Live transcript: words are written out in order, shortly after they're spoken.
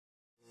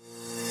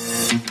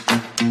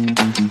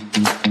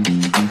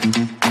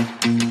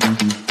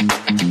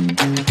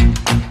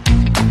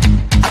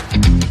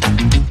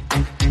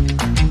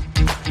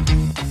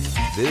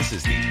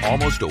This is the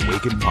Almost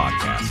Awakened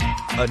Podcast,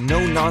 a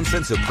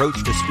no-nonsense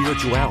approach to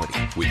spirituality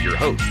with your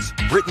hosts,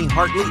 Brittany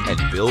Hartley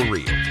and Bill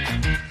Reel.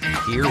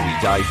 Here we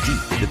dive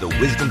deep into the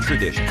wisdom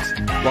traditions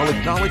while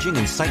acknowledging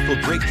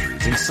insightful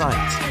breakthroughs in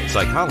science,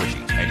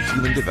 psychology, and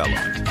human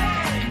development.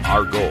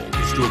 Our goal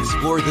is to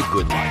explore the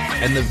good life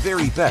and the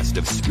very best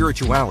of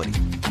spirituality.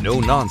 No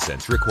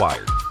nonsense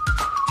required.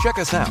 Check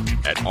us out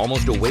at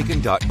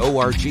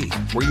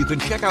almostawakened.org, where you can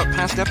check out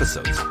past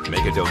episodes,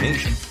 make a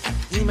donation,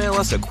 email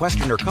us a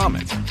question or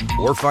comment,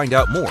 or find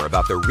out more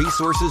about the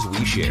resources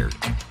we shared.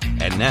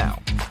 And now,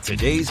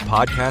 today's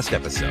podcast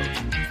episode.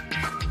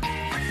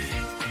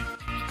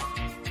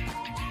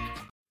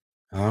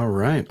 All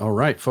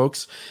right,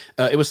 folks.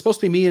 It was supposed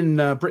to be me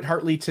and Britt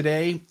Hartley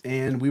today,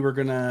 and we were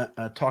going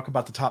to talk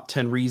about the top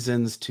 10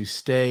 reasons to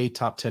stay,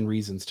 top 10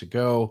 reasons to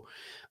go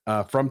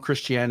from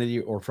Christianity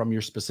or from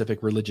your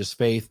specific religious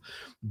faith.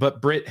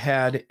 But Britt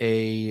had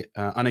a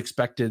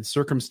unexpected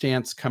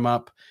circumstance come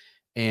up,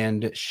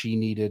 and she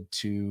needed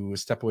to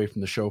step away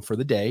from the show for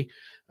the day.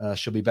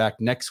 She'll be back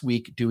next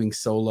week doing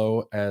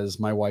solo, as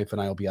my wife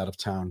and I will be out of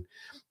town.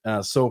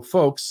 So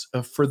folks,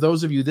 for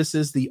those of you, this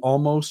is the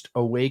Almost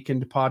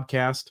Awakened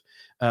podcast.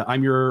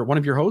 I'm one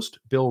of your hosts,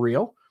 Bill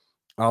Reel.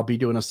 I'll be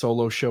doing a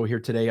solo show here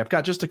today. I've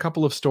got just a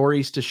couple of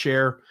stories to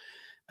share,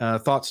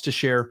 thoughts to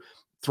share.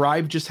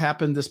 Thrive just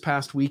happened this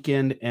past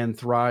weekend, and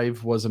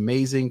Thrive was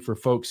amazing. For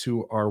folks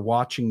who are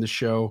watching the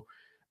show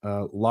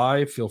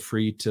live, feel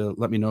free to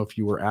let me know if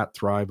you were at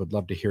Thrive. I'd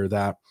love to hear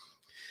that.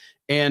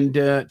 And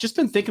just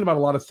been thinking about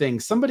a lot of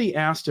things. Somebody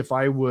asked if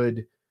I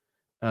would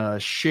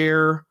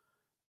share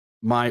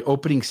my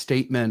opening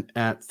statement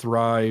at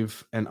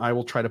Thrive, and I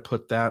will try to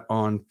put that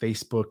on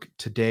Facebook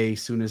today,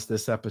 as soon as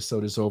this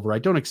episode is over. I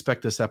don't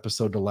expect this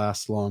episode to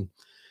last long.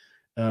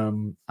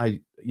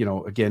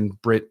 Again,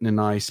 Britt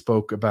and I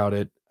spoke about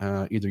it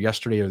either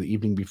yesterday or the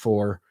evening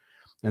before.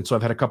 And so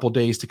I've had a couple of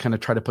days to kind of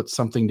try to put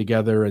something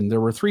together. And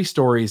there were three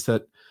stories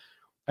that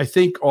I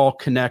think all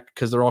connect,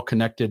 because they're all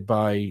connected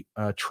by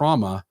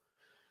trauma,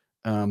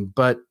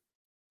 but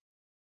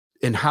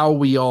in how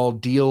we all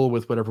deal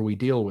with whatever we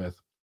deal with.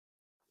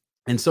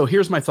 And so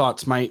here's my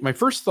thoughts. My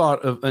first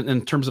thought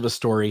in terms of a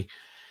story,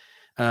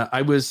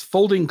 I was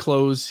folding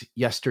clothes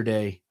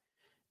yesterday,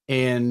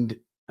 and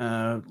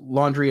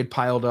laundry had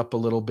piled up a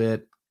little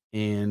bit,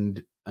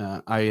 and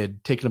I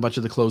had taken a bunch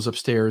of the clothes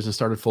upstairs and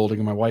started folding.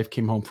 And my wife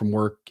came home from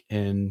work,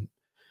 and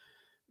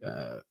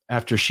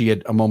after she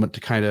had a moment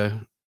to kind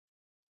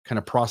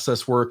of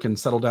process work and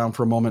settle down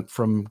for a moment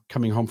from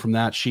coming home from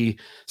that, she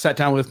sat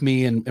down with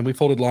me and we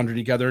folded laundry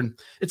together. And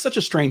it's such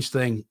a strange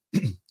thing.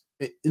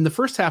 In the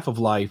first half of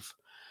life,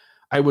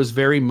 I was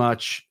very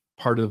much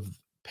part of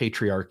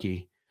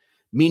patriarchy,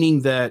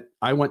 meaning that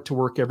I went to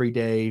work every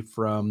day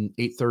from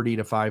 8:30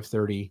 to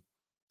 5:30.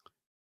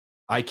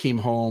 I came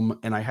home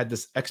and I had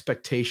this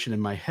expectation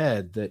in my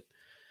head that,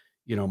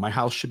 my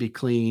house should be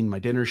clean, my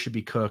dinner should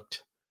be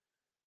cooked,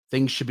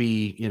 things should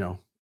be,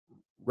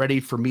 ready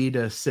for me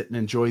to sit and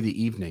enjoy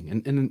the evening,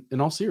 and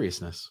in all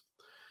seriousness.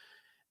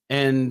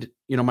 And,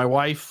 my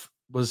wife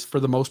was, for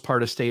the most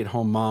part, a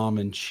stay-at-home mom,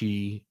 and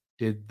she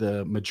did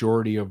the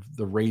majority of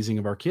the raising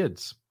of our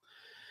kids.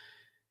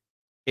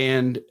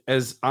 And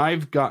as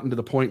I've gotten to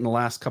the point in the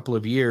last couple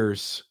of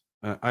years,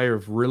 I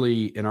have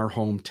really, in our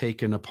home,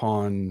 taken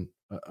upon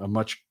a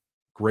much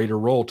greater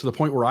role, to the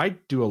point where I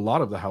do a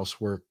lot of the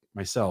housework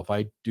myself.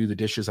 I do the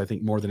dishes, I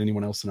think, more than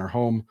anyone else in our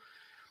home.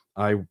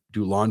 I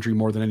do laundry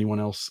more than anyone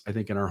else, I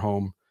think, in our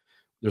home.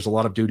 There's a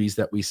lot of duties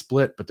that we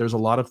split, but there's a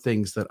lot of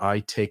things that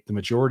I take the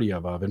majority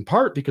of, in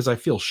part because I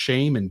feel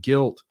shame and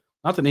guilt.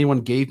 Not that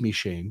anyone gave me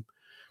shame,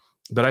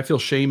 but I feel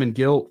shame and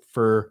guilt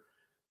for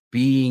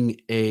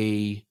being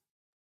a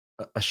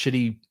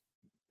shitty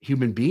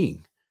human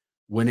being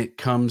when it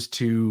comes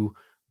to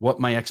what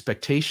my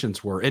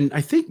expectations were. And I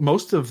think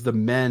most of the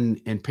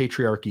men in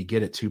patriarchy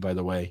get it too, by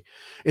the way.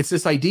 It's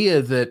this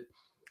idea that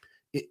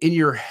in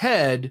your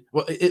head,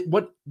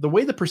 the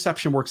way the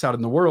perception works out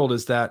in the world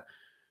is that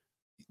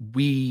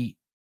we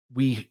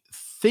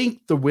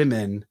think the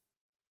women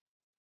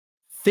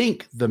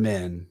think the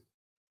men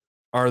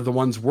are the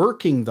ones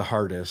working the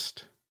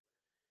hardest,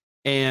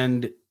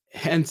 and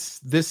hence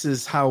this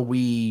is how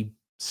we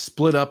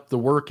split up the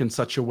work in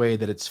such a way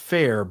that it's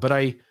fair. But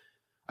I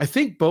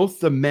think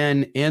both the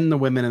men and the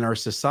women in our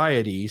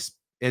societies,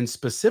 and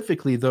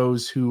specifically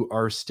those who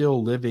are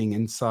still living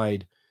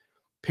inside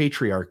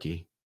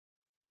patriarchy,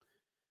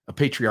 a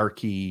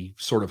patriarchy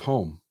sort of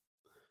home,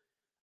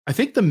 I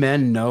think the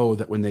men know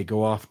that when they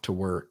go off to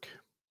work,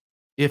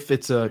 if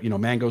it's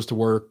man goes to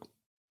work,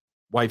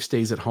 wife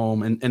stays at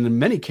home, and in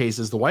many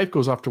cases, the wife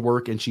goes off to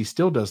work and she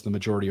still does the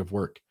majority of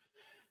work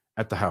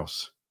at the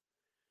house.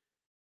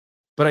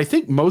 But I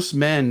think most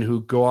men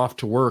who go off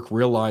to work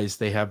realize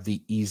they have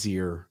the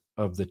easier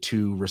of the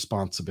two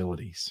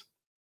responsibilities.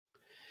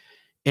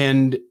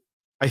 And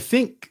I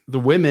think the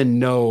women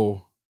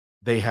know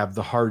they have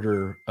the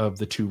harder of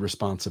the two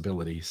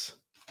responsibilities.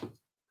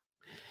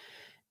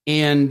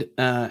 And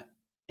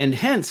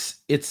hence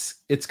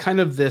it's kind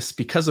of this,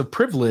 because of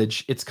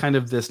privilege, it's kind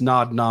of this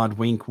nod, nod,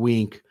 wink,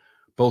 wink,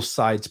 both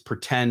sides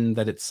pretend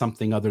that it's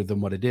something other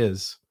than what it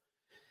is.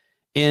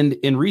 And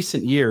in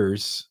recent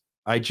years,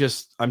 I'm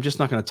just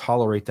not going to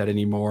tolerate that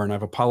anymore. And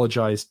I've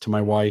apologized to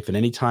my wife. And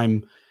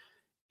anytime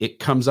it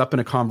comes up in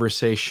a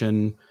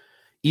conversation,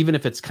 even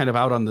if it's kind of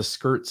out on the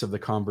skirts of the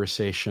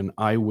conversation,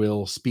 I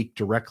will speak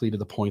directly to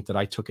the point that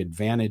I took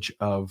advantage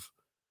of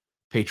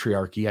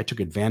patriarchy. I took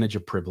advantage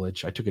of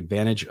privilege. I took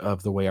advantage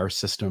of the way our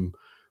system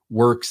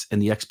works and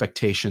the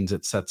expectations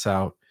it sets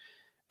out,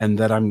 and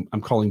that I'm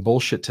calling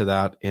bullshit to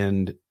that,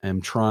 and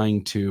am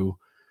trying to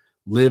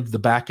live the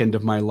back end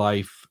of my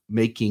life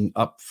making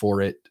up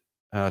for it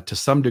to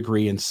some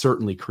degree, and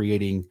certainly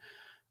creating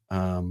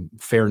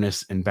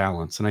fairness and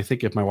balance. And I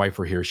think if my wife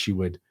were here, she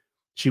would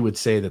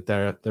say that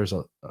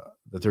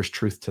there's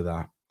truth to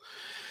that.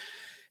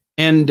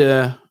 And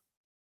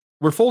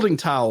we're folding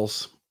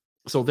towels.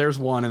 So there's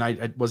one, and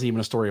I wasn't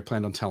even a story I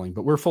planned on telling,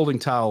 but we're folding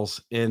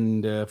towels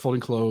and folding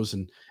clothes.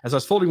 And as I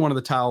was folding one of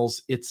the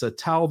towels, it's a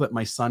towel that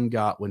my son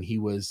got when he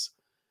was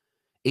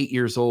 8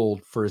 years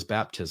old for his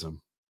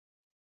baptism.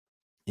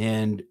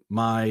 And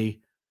my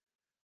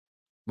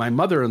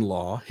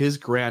mother-in-law, his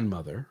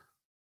grandmother,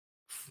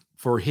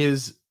 for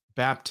his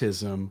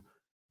baptism,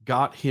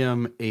 got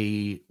him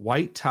a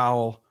white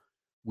towel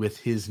with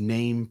his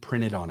name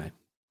printed on it.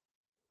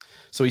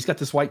 So he's got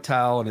this white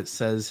towel, and it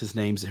says his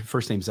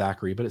first name's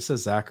Zachary, but it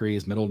says Zachary,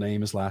 his middle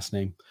name, his last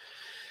name.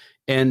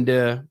 And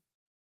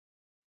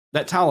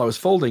that towel, I was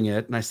folding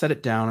it, and I set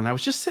it down, and I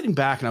was just sitting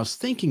back, and I was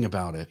thinking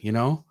about it.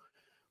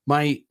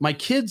 My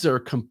kids are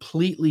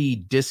completely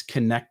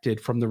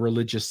disconnected from the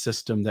religious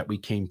system that we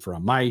came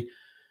from.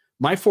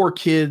 My 4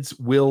 kids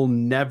will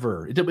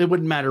never, it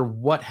wouldn't matter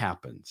what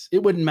happens.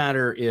 It wouldn't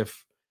matter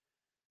if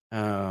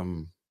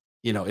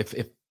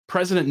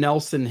President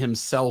Nelson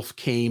himself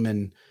came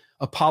and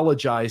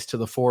apologized to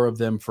the 4 of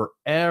them for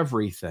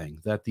everything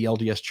that the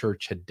LDS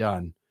Church had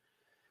done,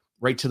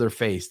 right to their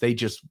face. They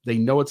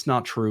know it's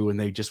not true, and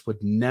they just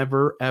would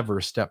never,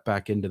 ever step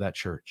back into that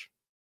church.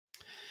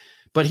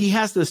 But he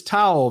has this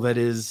towel that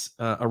is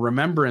a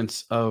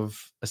remembrance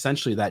of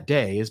essentially that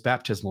day, his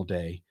baptismal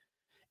day,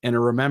 and a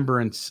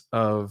remembrance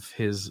of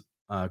his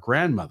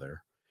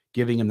grandmother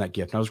giving him that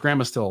gift. Now, his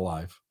grandma's still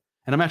alive,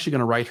 and I'm actually going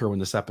to write her when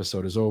this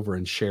episode is over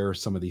and share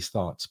some of these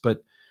thoughts.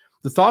 But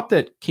the thought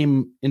that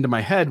came into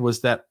my head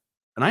was that,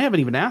 and I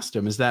haven't even asked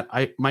him, is that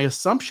my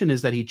assumption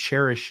is that he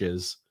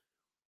cherishes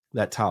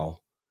that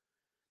towel,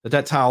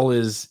 that towel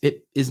is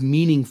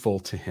meaningful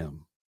to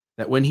him,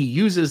 that when he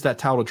uses that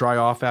towel to dry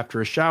off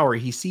after a shower,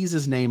 he sees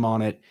his name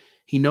on it.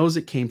 He knows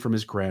it came from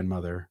his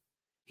grandmother.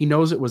 He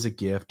knows it was a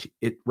gift.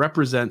 It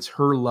represents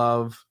her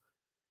love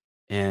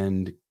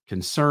and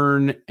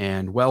concern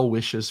and well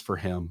wishes for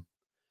him.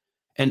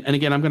 And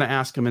again, I'm going to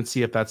ask him and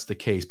see if that's the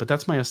case, but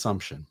that's my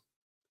assumption.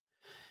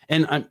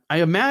 And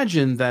I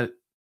imagine that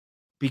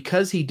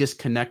because he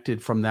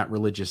disconnected from that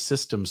religious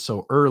system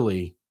so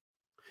early,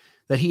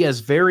 that he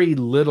has very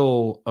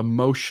little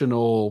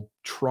emotional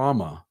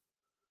trauma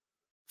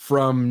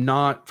from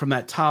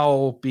that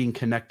towel being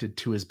connected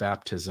to his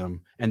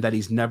baptism, and that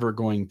he's never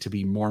going to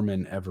be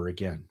Mormon ever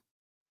again.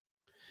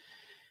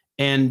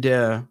 And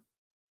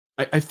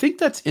I think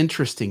that's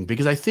interesting,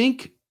 because I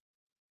think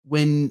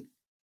when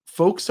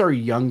folks are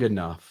young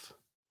enough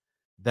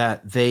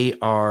that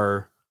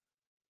they're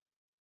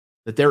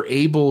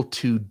able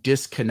to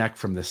disconnect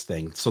from this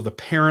thing. So the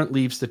parent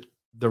leaves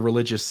the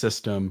religious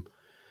system.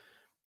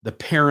 The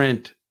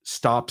parent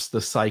stops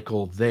the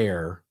cycle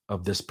there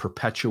of this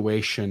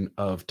perpetuation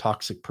of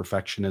toxic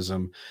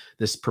perfectionism,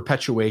 this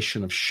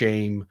perpetuation of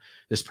shame,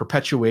 this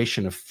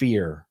perpetuation of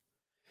fear,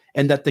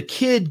 and that the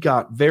kid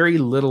got very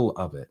little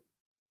of it.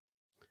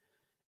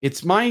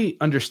 It's my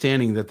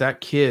understanding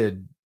that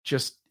kid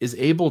just is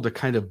able to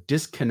kind of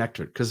disconnect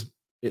it, because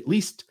at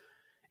least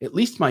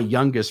my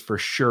youngest, for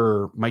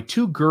sure, my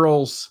 2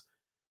 girls,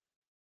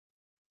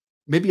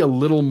 maybe a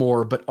little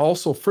more, but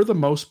also for the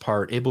most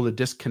part, able to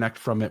disconnect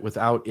from it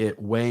without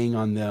it weighing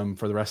on them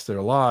for the rest of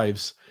their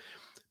lives.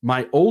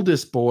 My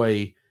oldest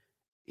boy,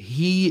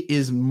 he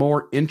is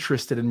more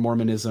interested in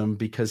Mormonism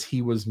because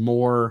he was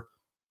more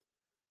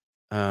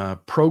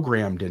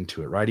programmed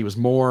into it, right? He was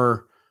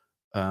more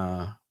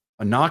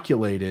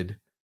inoculated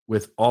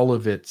with all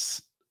of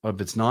its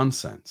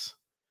nonsense.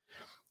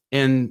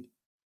 And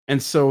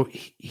so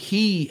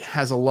he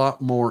has a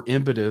lot more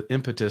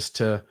impetus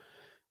to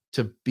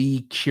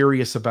be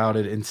curious about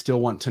it and still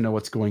want to know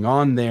what's going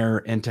on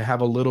there, and to have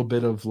a little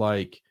bit of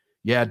like,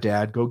 yeah,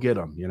 Dad, go get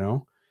him,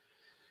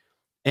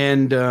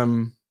 And,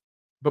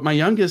 but my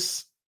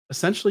youngest,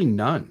 essentially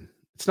none.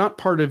 It's not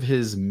part of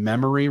his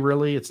memory,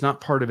 really. It's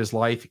not part of his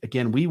life.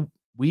 Again,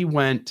 we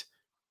went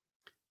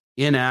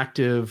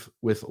inactive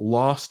with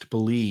lost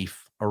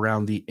belief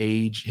around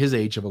his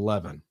age of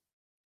 11.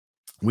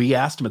 We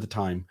asked him at the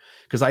time,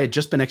 because I had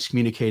just been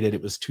excommunicated.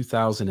 It was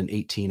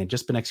 2018. I'd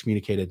just been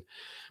excommunicated.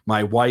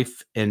 My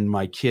wife and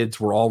my kids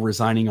were all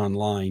resigning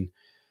online.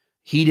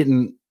 He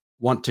didn't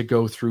want to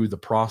go through the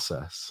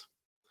process.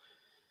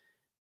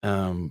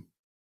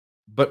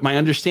 But my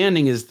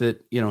understanding is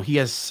that, he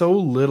has so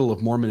little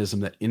of Mormonism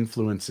that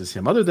influences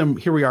him, other than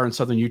here we are in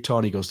Southern Utah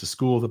and he goes to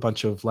school with a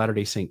bunch of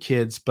Latter-day Saint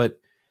kids. But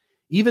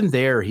even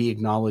there, he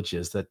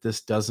acknowledges that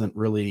this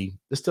really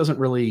isn't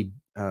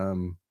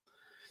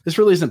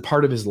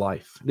part of his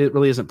life. It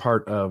really isn't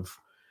part of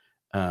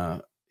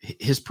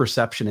his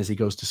perception as he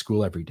goes to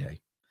school every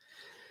day.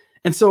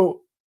 And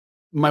so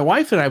my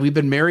wife and I, we've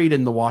been married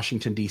in the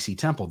Washington, D.C.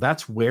 temple.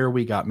 That's where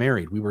we got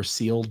married. We were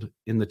sealed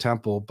in the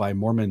temple by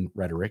Mormon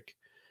rhetoric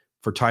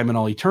for time and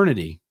all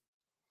eternity.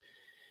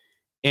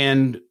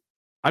 And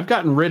I've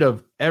gotten rid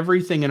of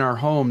everything in our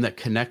home that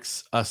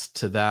connects us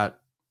to that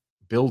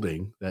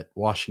building, that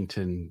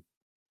Washington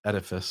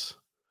edifice.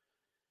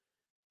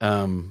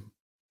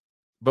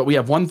 But we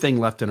have one thing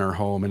left in our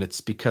home, and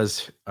it's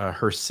because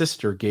her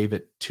sister gave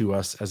it to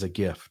us as a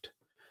gift.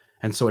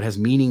 And so it has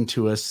meaning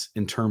to us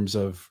in terms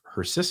of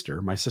her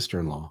sister, my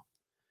sister-in-law.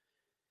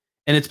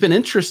 And it's been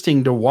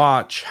interesting to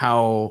watch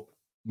how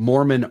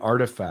Mormon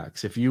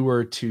artifacts, if you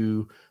were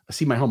to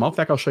see my home, in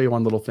fact, I'll show you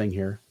one little thing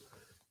here.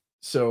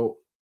 So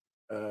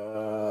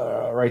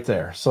right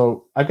there.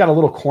 So I've got a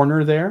little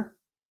corner there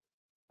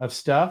of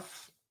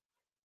stuff.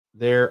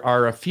 There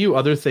are a few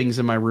other things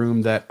in my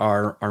room that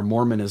are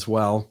Mormon as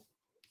well.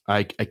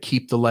 I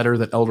keep the letter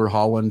that Elder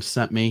Holland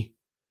sent me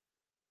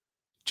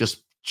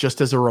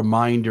just as a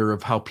reminder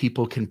of how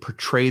people can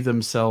portray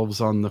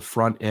themselves on the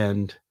front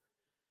end,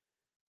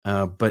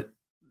 but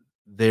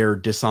their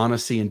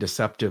dishonesty and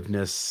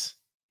deceptiveness,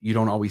 you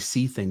don't always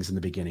see things in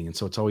the beginning. And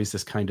so it's always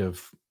this kind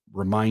of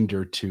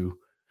reminder to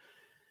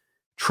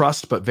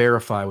trust but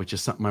verify, which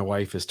is something my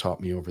wife has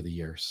taught me over the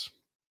years.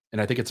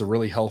 And I think it's a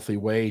really healthy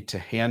way to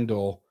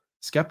handle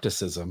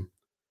skepticism,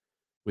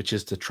 which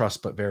is to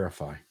trust but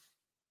verify.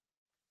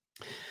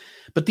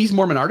 But these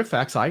Mormon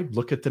artifacts, I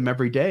look at them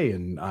every day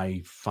and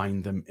I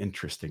find them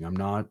interesting. I'm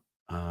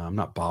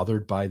not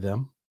bothered by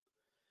them.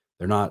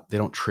 They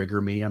don't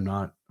trigger me. I'm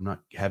not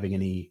having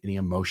any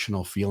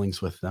emotional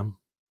feelings with them.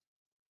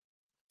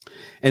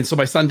 And so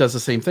my son does the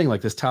same thing.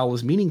 Like, this towel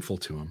is meaningful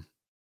to him.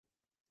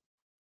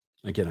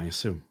 Again, I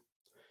assume.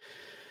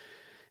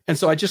 And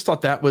so I just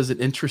thought that was an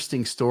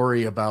interesting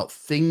story about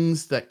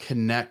things that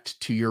connect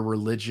to your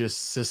religious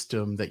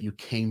system that you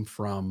came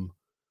from,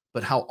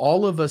 but how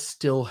all of us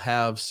still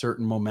have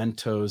certain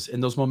mementos,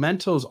 and those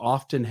mementos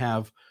often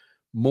have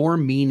more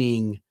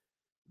meaning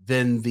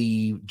than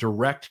the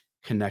direct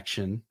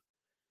connection,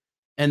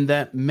 and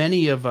that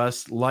many of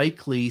us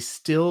likely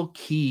still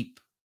keep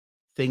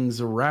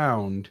things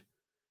around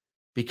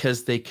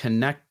because they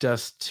connect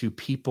us to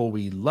people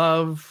we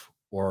love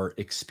or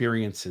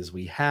experiences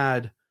we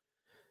had,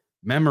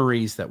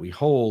 memories that we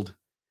hold,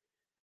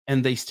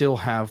 and they still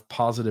have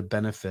positive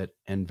benefit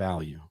and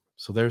value.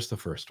 So there's the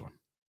first one.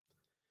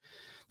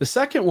 The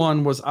second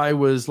one was, I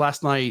was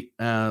last night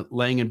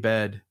laying in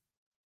bed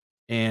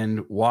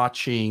and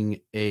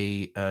watching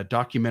a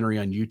documentary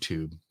on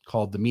YouTube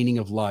called The Meaning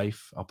of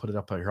Life. I'll put it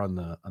up here on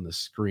the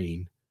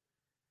screen.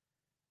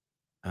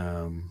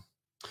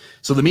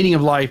 So The Meaning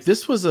of Life,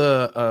 this was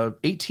a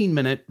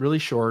 18-minute, really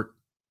short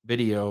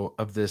video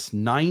of this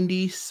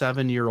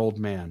 97-year-old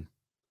man.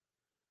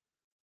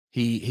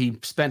 He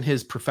spent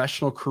his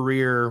professional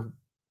career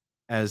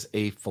as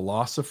a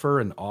philosopher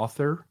and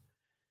author.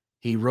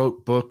 He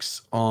wrote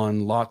books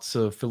on lots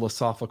of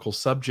philosophical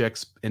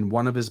subjects, and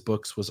one of his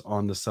books was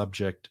on the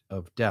subject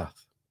of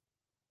death.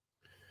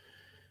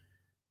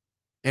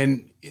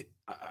 And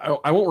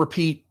I won't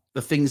repeat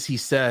the things he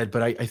said,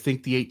 but I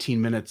think the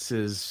 18 minutes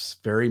is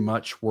very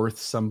much worth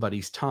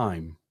somebody's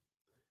time.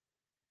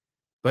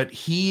 But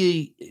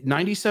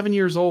 97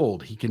 years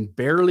old, he can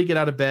barely get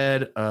out of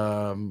bed.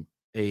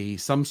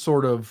 Some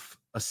sort of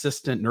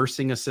assistant,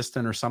 nursing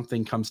assistant or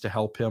something comes to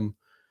help him.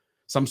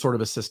 Some sort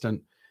of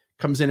assistant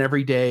comes in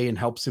every day and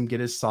helps him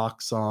get his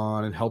socks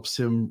on and helps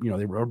him,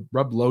 they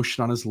rub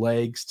lotion on his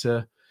legs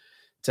to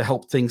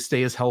help things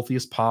stay as healthy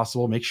as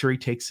possible, make sure he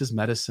takes his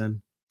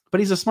medicine. But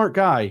he's a smart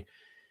guy,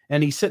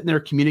 and he's sitting there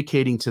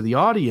communicating to the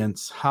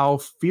audience how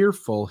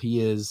fearful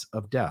he is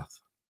of death.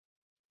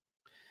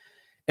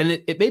 And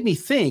it made me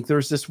think,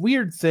 there's this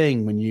weird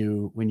thing when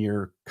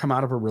you're come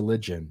out of a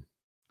religion.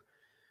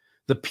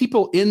 The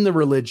people in the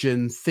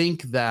religion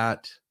think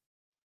that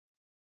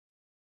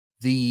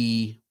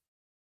the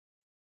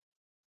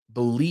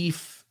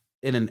belief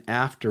in an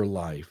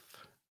afterlife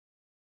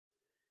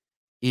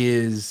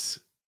is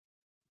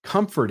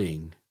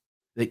comforting,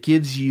 that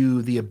gives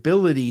you the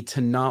ability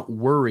to not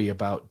worry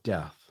about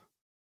death.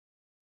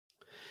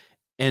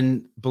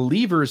 And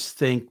believers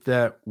think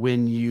that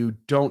when you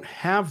don't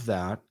have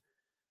that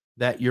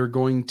you're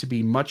going to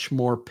be much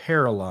more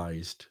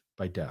paralyzed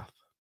by death.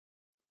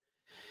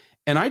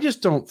 And I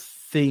just don't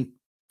think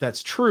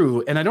that's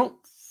true. And I don't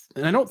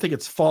think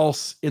it's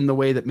false in the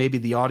way that maybe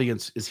the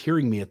audience is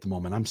hearing me at the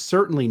moment. I'm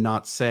certainly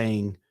not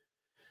saying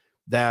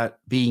that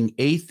being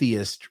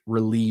atheist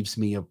relieves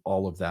me of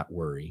all of that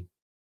worry.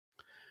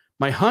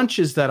 My hunch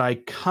is that I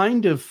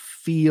kind of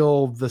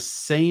feel the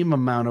same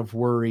amount of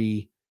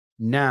worry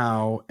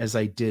now as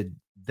I did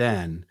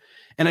then.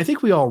 And I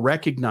think we all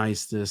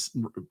recognize this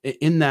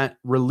in that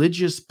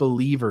religious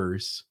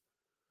believers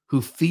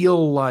who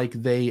feel like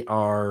they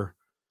are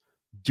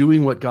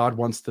doing what God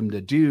wants them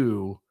to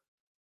do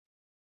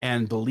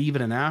and believe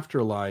in an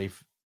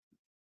afterlife,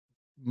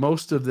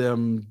 most of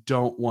them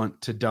don't want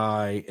to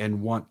die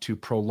and want to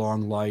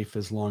prolong life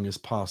as long as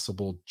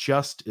possible,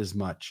 just as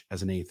much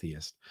as an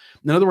atheist.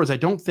 In other words, I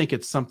don't think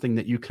it's something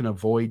that you can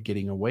avoid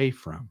getting away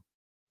from.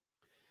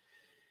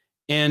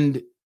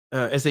 And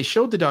as they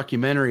showed the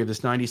documentary of this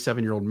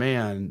 97-year-old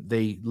man,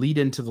 they lead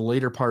into the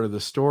later part of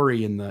the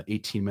story in the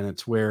 18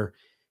 minutes where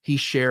he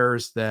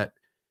shares that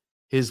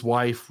his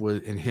wife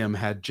and him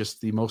had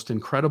just the most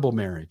incredible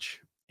marriage,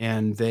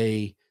 and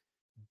they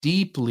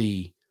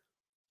deeply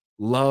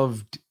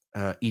loved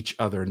each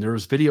other. And there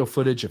was video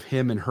footage of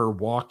him and her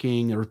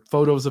walking. There were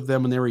photos of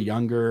them when they were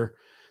younger.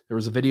 There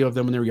was a video of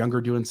them when they were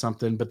younger doing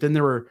something. But then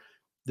there were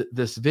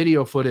this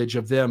video footage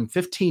of them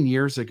 15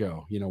 years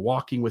ago,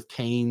 walking with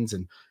canes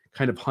and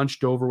kind of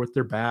hunched over with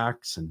their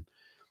backs and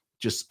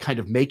just kind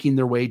of making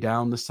their way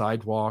down the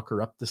sidewalk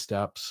or up the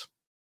steps.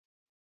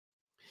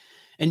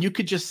 And you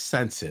could just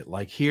sense it.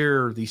 Like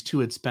here, these two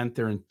had spent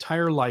their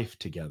entire life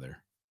together.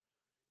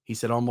 He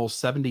said almost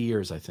 70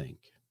 years, I think.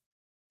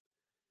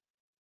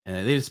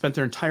 And they had spent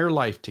their entire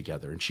life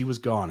together, and she was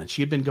gone, and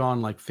she had been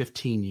gone like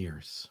 15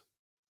 years.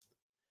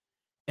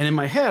 And in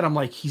my head, I'm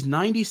like, he's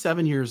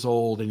 97 years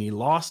old, and he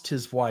lost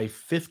his wife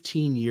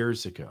 15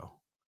 years ago.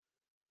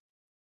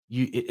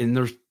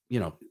 You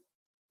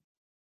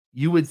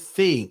would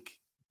think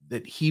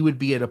that he would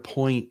be at a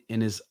point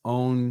in his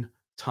own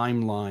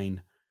timeline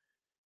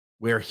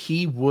where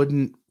he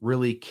wouldn't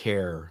really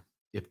care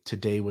if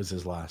today was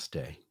his last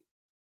day.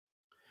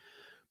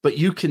 But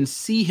you can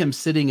see him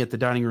sitting at the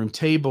dining room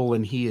table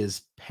and he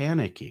is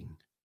panicking.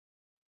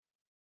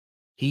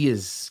 He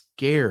is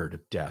scared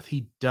of death.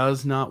 He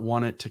does not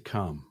want it to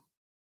come.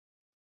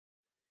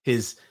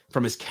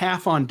 From his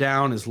calf on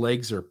down, his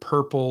legs are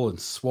purple and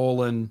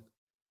swollen.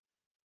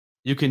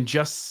 You can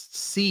just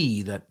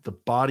see that the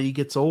body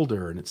gets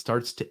older and it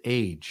starts to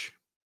age.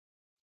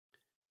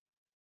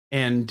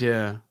 And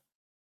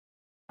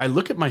I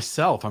look at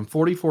myself. I'm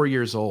 44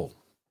 years old.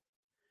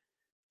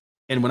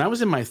 And when I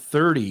was in my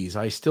 30s,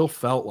 I still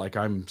felt like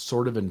I'm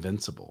sort of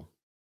invincible.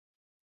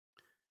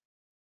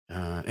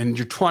 And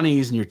your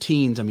 20s and your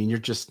teens, I mean, you're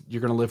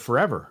going to live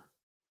forever.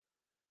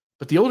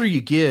 But the older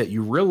you get,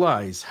 you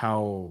realize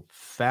how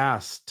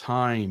fast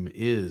time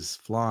is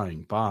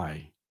flying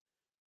by.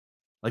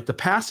 Like the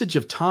passage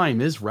of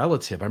time is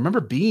relative. I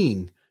remember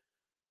being,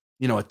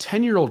 a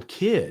 10-year-old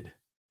kid.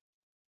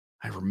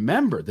 I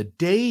remember the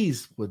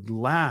days would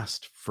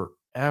last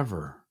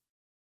forever.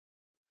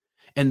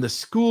 And the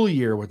school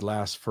year would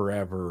last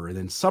forever. And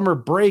then summer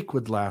break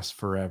would last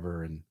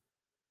forever. And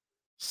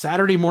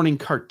Saturday morning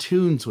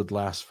cartoons would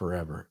last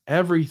forever.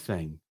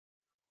 Everything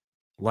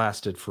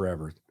lasted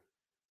forever.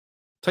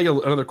 Tell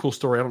you another cool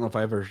story. I don't know if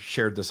I ever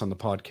shared this on the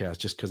podcast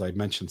just because I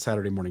mentioned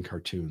Saturday morning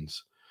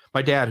cartoons.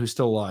 My dad, who's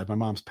still alive, my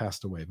mom's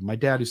passed away, but my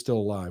dad, who's still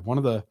alive, one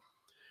of the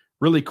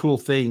really cool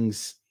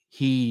things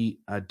he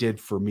did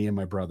for me and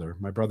my brother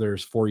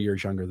is 4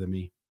 years younger than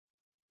me.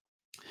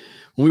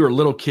 When we were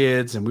little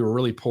kids and we were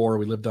really poor,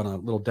 we lived on a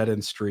little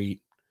dead-end street.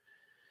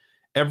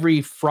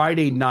 Every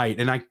Friday night,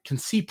 and I can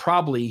see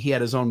probably he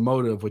had his own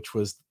motive, which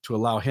was to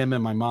allow him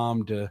and my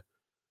mom to,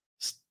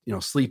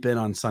 sleep in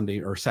on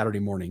Sunday or Saturday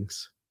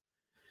mornings.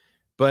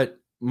 But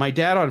my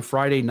dad on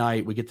Friday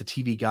night would get the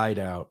TV guide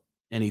out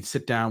and he'd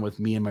sit down with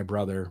me and my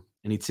brother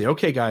and he'd say,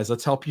 okay, guys,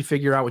 let's help you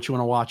figure out what you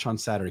want to watch on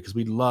Saturday, because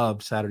we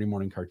loved Saturday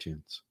morning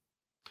cartoons.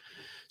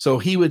 So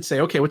he would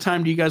say, okay, what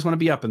time do you guys want to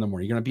be up in the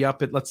morning? You're going to be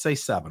up at, let's say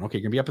 7. Okay,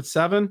 you're going to be up at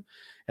 7.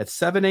 At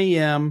 7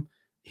 a.m.,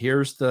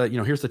 here's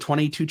the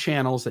 22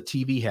 channels that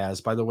TV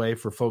has. By the way,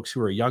 for folks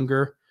who are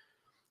younger,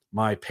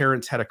 my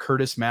parents had a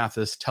Curtis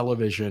Mathes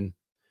television,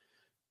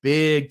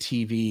 big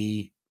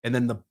TV. And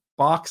then the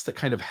box that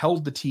kind of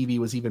held the TV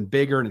was even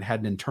bigger, and it had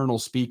an internal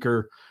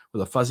speaker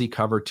with a fuzzy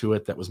cover to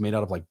it that was made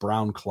out of like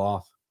brown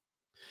cloth.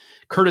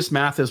 Curtis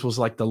Mathes was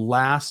like the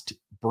last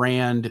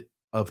brand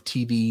of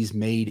TVs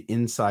made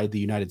inside the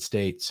United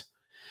States.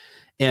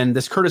 And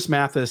this Curtis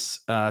Mathes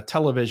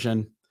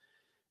television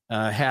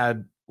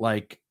had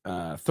like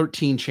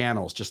 13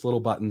 channels, just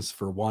little buttons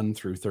for 1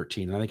 through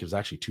 13. And I think it was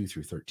actually 2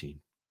 through 13.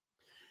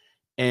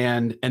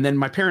 And then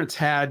my parents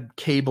had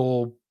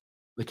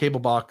the cable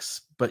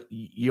box, but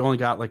you only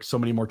got like so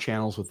many more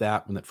channels with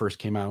that when it first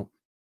came out.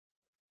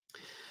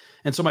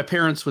 And so my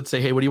parents would say,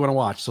 hey, what do you want to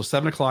watch? So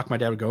 7 o'clock, my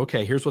dad would go,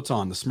 okay, here's what's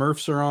on. The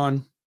Smurfs are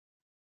on.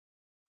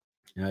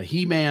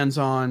 He-Man's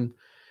on.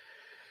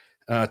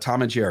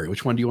 Tom and Jerry,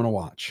 which one do you want to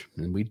watch?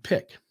 And we'd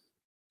pick.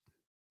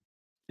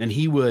 And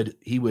he would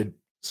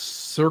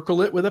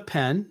circle it with a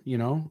pen,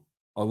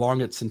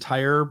 along its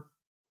entire.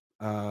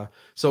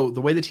 So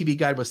the way the TV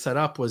guide was set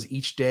up was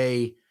each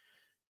day,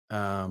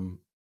 you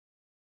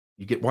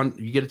get a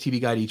TV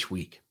guide each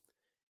week.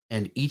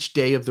 And each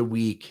day of the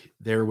week,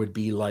 there would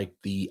be like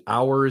the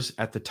hours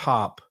at the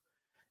top.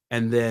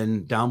 And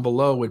then down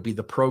below would be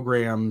the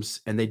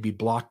programs, and they'd be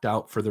blocked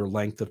out for their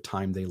length of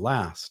time they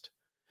last.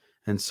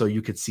 And so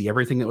you could see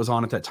everything that was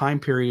on at that time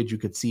period. You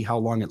could see how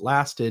long it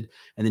lasted,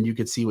 and then you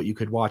could see what you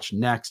could watch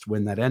next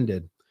when that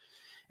ended.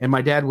 And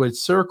my dad would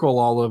circle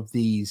all of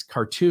these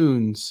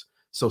cartoons.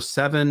 So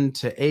 7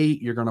 to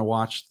 8, you're going to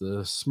watch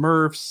the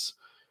Smurfs.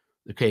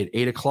 Okay, at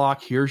 8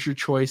 o'clock, here's your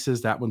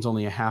choices. That one's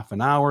only a half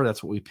an hour.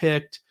 That's what we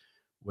picked.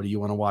 What do you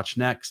want to watch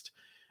next?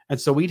 And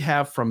so we'd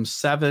have from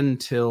 7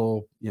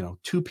 till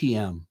 2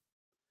 p.m.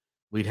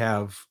 We'd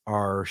have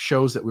our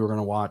shows that we were going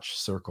to watch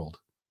circled.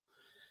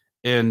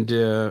 And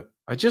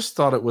I just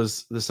thought it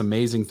was this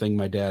amazing thing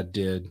my dad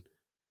did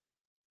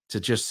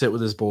to just sit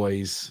with his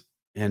boys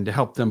and to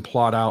help them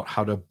plot out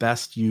how to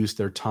best use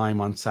their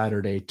time on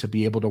Saturday to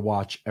be able to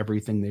watch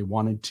everything they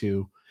wanted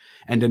to,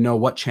 and to know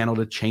what channel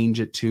to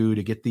change it to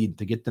get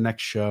the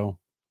next show.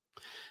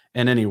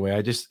 And anyway,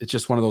 it's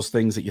just one of those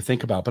things that you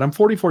think about. But I'm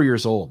 44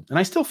 years old, and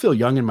I still feel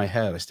young in my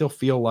head. I still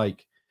feel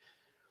like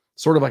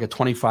sort of like a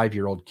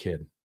 25-year-old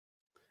kid.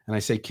 And I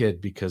say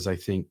kid because I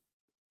think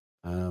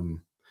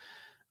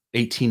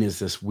 18 is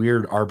this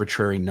weird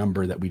arbitrary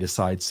number that we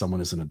decide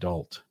someone is an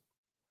adult.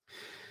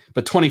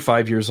 But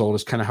 25 years old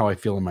is kind of how I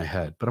feel in my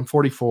head. But I'm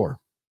 44.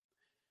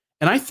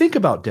 And I think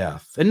about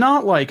death, and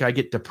not like I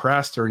get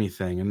depressed or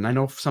anything. And I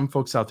know some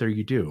folks out there,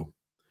 you do.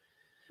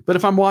 But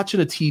if I'm watching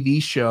a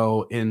TV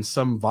show and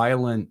some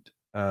violent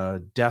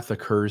death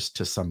occurs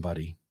to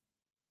somebody,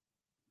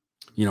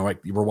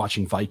 like we're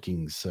watching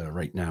Vikings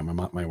right now,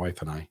 my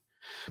wife and I.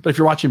 But if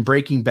you're watching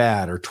Breaking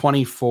Bad or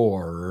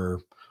 24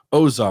 or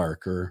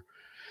Ozark,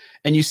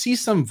 and you see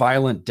some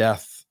violent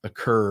death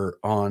occur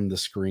on the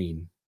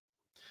screen,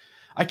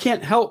 I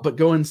can't help but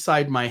go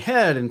inside my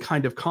head and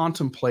kind of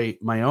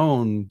contemplate my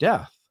own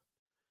death.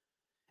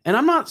 And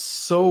I'm not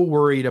so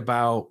worried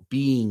about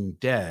being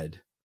dead.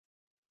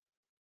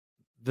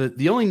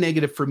 The only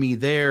negative for me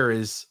there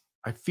is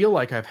I feel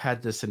like I've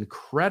had this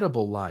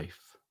incredible life.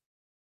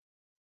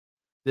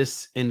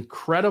 This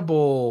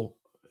incredible,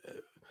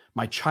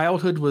 my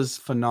childhood was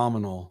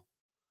phenomenal.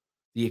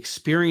 The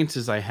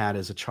experiences I had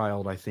as a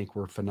child, I think,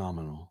 were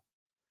phenomenal.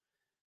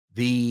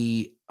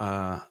 The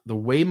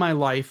way my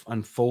life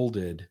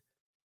unfolded,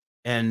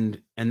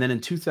 and then in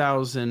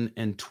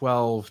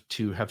 2012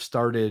 to have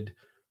started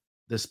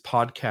this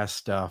podcast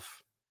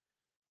stuff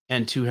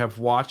and to have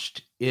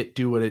watched it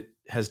do what it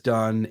has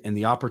done and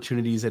the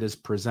opportunities it has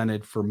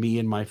presented for me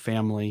and my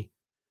family.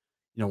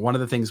 One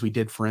of the things we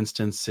did, for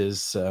instance,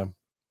 is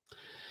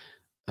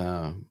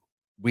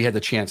we had the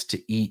chance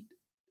to eat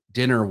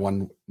dinner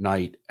one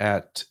night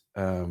at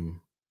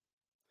Dan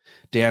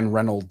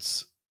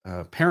Reynolds'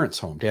 parents'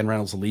 home. Dan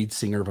Reynolds, the lead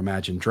singer of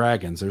Imagine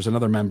Dragons. There's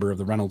another member of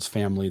the Reynolds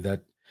family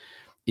that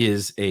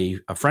is a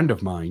friend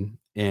of mine.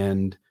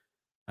 And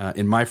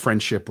in my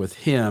friendship with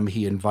him,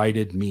 he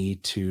invited me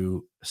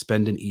to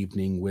spend an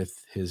evening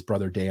with his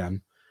brother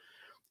Dan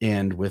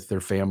and with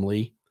their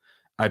family.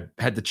 I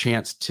had the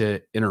chance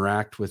to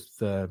interact with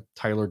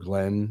Tyler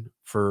Glenn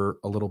for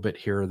a little bit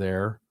here or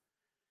there.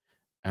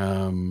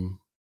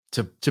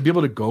 To be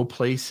able to go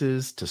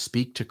places, to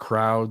speak to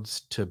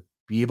crowds, to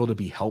be able to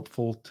be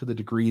helpful to the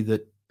degree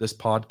that this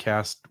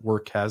podcast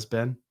work has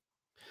been,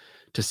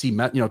 to see,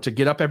 to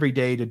get up every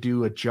day to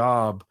do a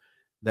job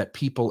that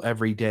people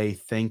every day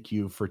thank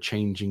you for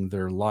changing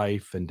their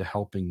life and to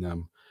helping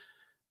them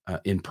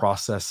in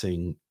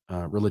processing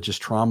religious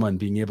trauma and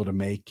being able to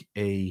make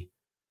a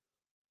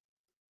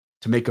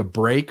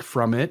break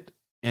from it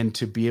and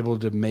to be able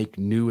to make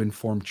new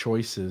informed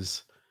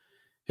choices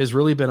has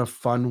really been a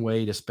fun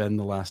way to spend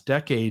the last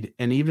decade.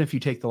 And even if you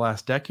take the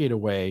last decade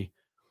away,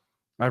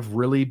 I've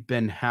really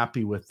been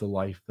happy with the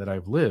life that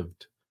I've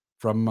lived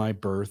from my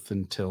birth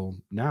until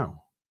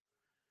now.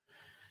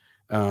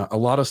 A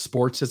lot of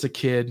sports as a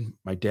kid.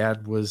 My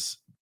dad was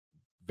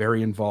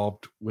very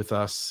involved with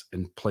us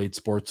and played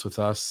sports with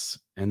us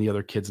and the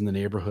other kids in the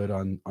neighborhood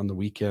on the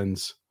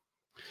weekends.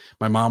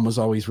 My mom was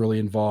always really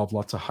involved,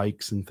 lots of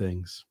hikes and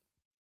things.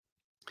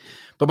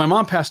 But my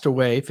mom passed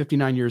away,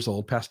 59 years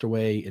old, passed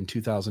away in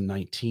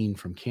 2019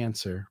 from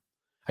cancer.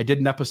 I did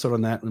an episode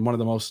on that, and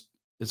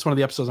it's one of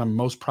the episodes I'm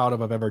most proud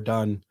of I've ever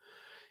done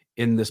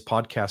in this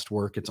podcast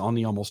work. It's on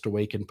the Almost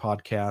Awakened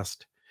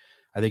podcast.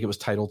 I think it was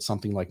titled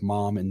something like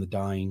Mom and the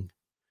Dying.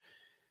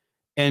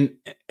 And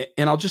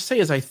I'll just say,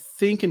 as I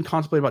think and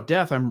contemplate about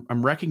death, I'm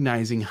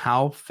recognizing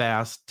how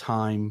fast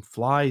time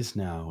flies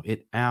now.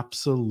 It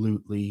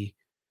absolutely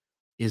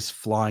is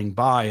flying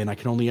by. And I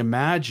can only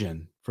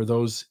imagine for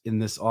those in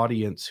this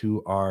audience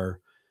who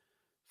are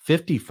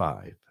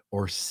 55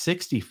 or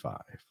 65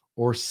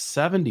 or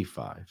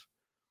 75,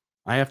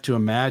 I have to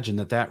imagine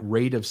that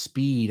rate of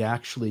speed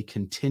actually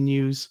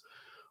continues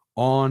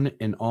on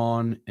and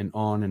on and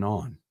on and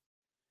on.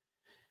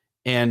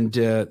 And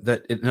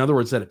that, in other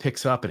words, that it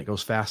picks up and it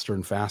goes faster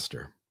and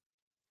faster.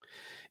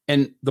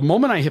 And the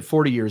moment I hit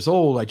 40 years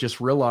old, I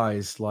just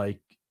realized, like,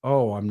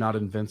 oh, I'm not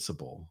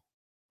invincible.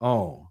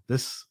 Oh,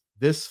 this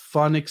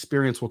fun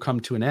experience will come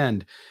to an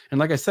end. And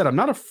like I said, I'm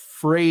not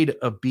afraid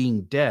of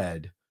being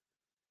dead.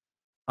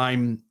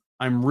 I'm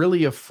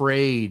really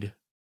afraid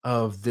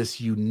of this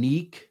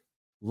unique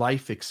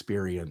life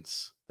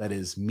experience that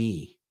is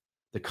me,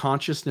 the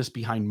consciousness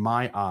behind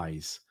my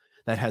eyes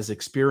that has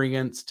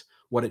experienced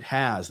what it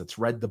has, that's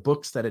read the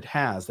books that it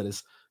has, that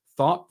has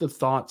thought the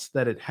thoughts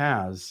that it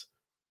has,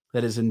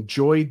 that has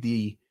enjoyed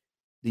the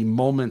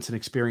moments and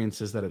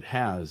experiences that it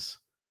has,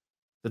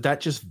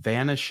 that just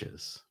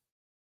vanishes.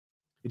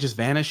 It just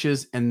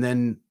vanishes, and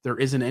then there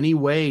isn't any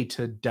way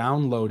to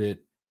download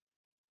it.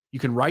 You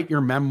can write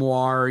your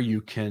memoir,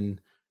 you can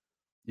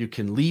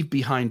leave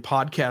behind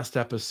podcast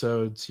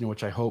episodes,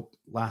 which I hope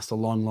last a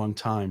long, long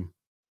time.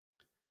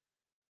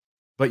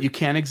 But you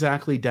can't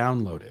exactly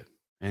download it.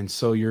 And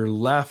so you're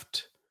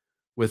left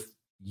with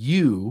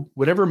you,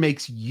 whatever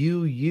makes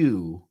you,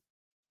 you,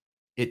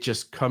 it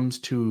just comes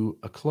to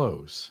a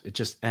close. It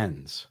just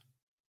ends.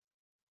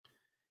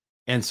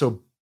 And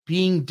so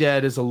being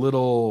dead is a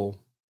little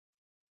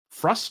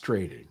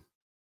frustrating.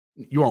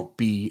 You won't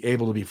be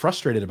able to be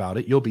frustrated about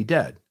it. You'll be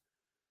dead.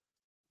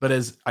 But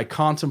as I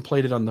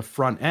contemplated on the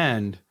front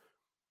end,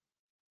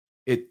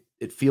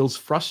 it feels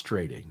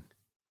frustrating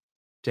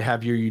to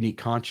have your unique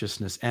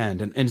consciousness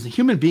end. And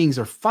human beings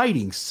are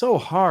fighting so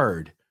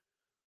hard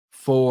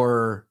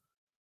for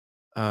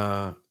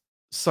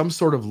some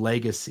sort of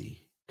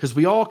legacy, because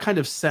we all kind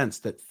of sense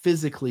that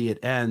physically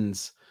it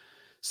ends.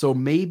 So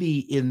maybe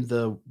in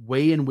the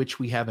way in which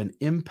we have an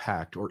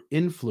impact or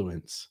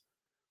influence,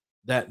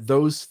 that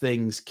those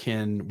things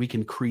we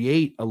can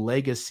create a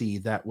legacy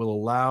that will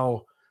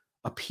allow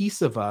a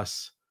piece of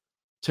us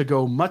to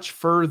go much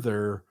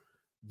further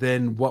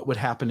than what would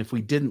happen if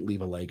we didn't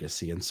leave a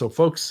legacy. And so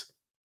folks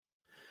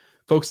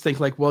think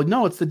like, well,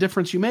 no, it's the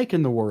difference you make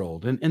in the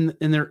world. And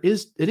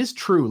it is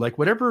true. Like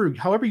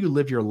however you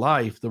live your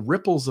life, the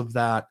ripples of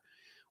that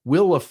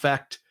will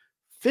affect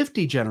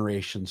 50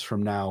 generations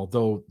from now,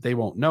 though they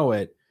won't know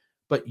it.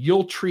 But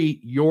you'll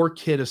treat your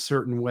kid a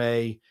certain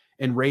way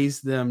and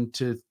raise them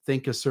to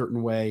think a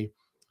certain way.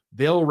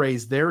 They'll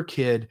raise their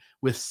kid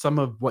with some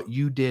of what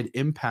you did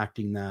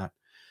impacting that.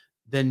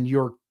 Then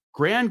your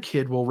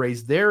grandkid will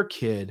raise their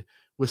kid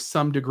with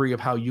some degree of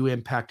how you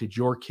impacted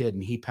your kid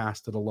and he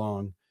passed it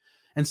along.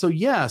 And so,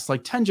 yes,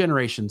 like 10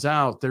 generations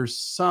out, there's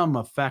some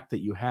effect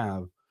that you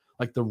have,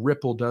 like the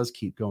ripple does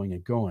keep going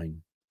and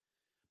going.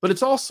 But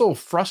it's also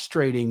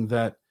frustrating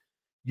that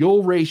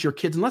you'll raise your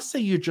kids, and let's say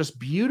you're just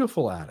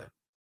beautiful at it.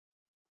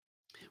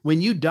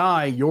 When you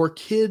die, your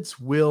kids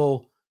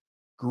will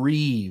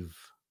grieve.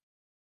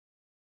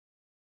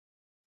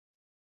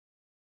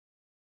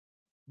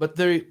 But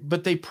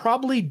they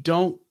probably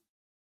don't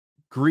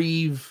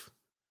grieve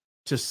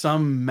to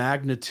some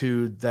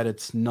magnitude that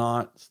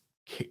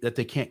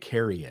they can't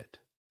carry it.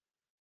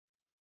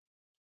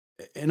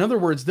 In other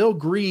words, they'll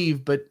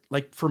grieve, but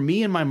like for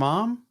me and my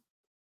mom,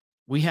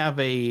 we have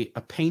a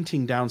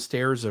painting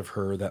downstairs of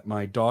her that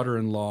my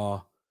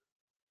daughter-in-law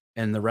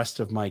and the rest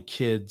of my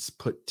kids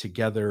put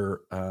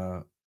together,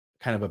 kind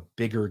of a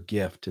bigger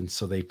gift. And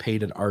so they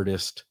paid an art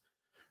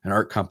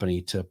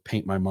company to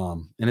paint my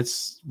mom. And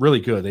it's really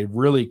good.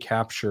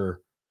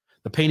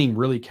 The painting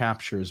really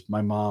captures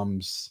my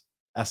mom's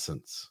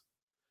essence,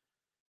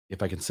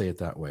 if I can say it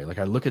that way. Like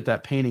I look at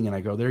that painting and I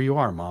go, there you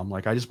are, Mom.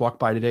 Like I just walked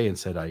by today and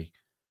said, I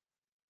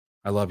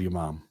love you,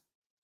 Mom.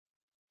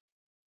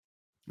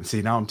 And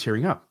see, now I'm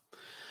tearing up.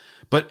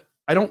 But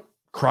I don't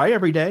cry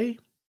every day.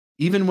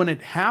 Even when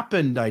it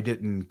happened, I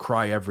didn't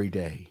cry every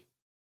day.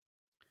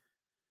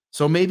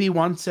 So maybe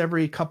once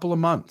every couple of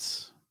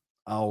months,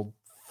 I'll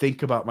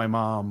think about my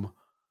mom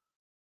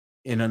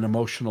in an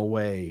emotional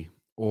way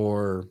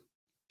or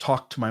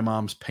talk to my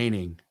mom's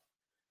painting,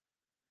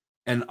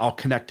 and I'll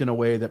connect in a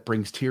way that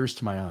brings tears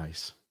to my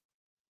eyes.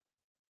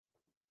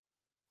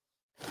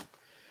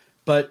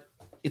 But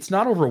it's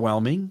not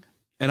overwhelming,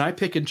 and I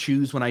pick and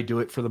choose when I do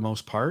it for the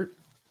most part.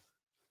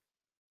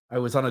 I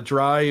was on a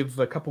drive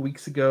a couple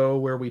weeks ago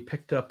where we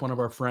picked up one of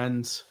our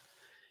friends,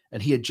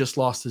 and he had just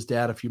lost his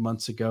dad a few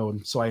months ago.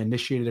 And so I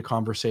initiated a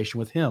conversation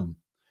with him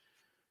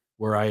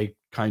where I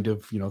kind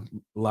of,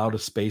 allowed a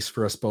space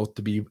for us both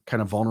to be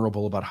kind of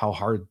vulnerable about how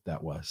hard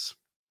that was.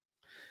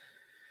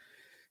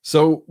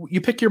 So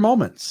you pick your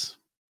moments.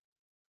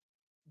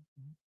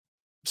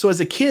 So as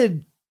a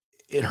kid,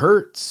 it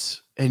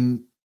hurts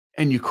and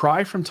you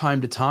cry from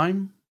time to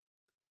time,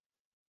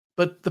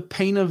 but the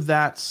pain of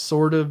that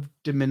sort of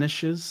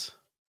diminishes.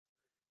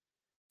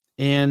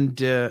 And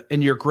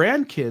your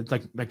grandkids,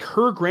 like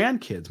her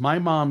grandkids, my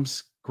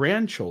mom's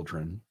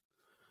grandchildren,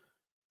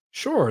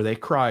 sure, they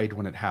cried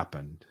when it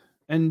happened.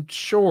 And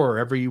sure,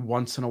 every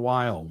once in a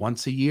while,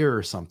 once a year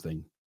or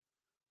something,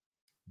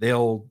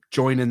 they'll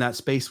join in that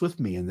space with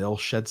me and they'll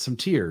shed some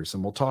tears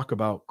and we'll talk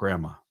about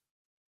grandma.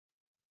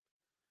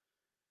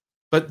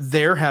 But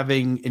they're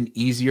having an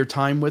easier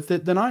time with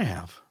it than I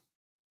have.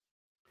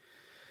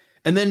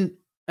 And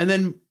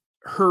then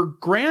her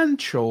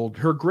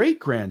grandchildren, her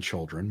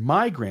great-grandchildren,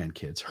 my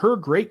grandkids, her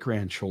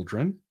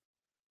great-grandchildren,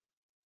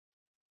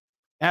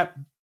 at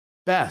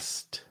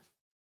best,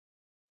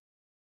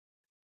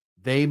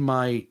 they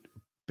might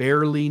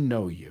barely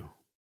know you.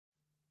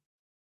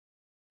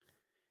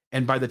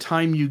 And by the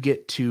time you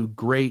get to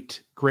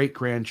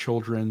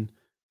great-grandchildren,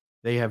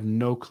 they have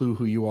no clue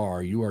who you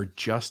are. You are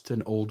just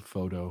an old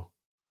photo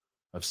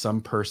of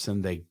some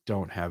person they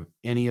don't have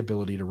any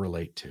ability to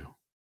relate to.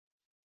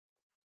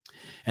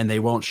 And they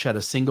won't shed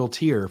a single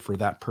tear for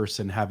that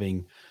person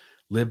having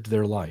lived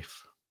their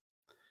life.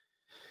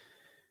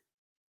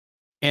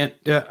 And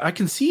I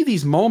can see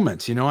these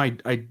moments.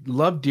 I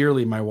love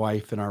dearly my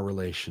wife and our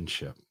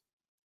relationship.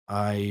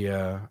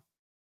 If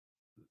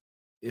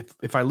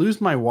I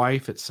lose my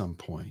wife at some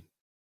point,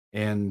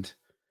 and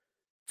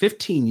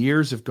 15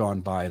 years have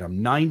gone by and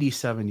I'm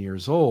 97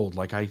 years old,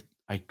 like I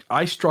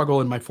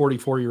struggle in my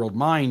 44-year-old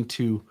mind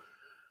to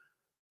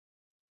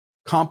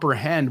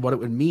comprehend what it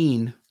would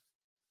mean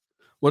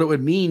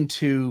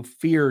to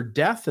fear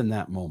death in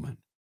that moment.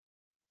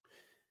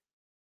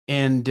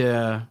 And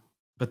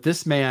but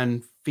this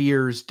man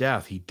fears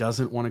death. He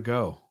doesn't want to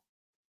go.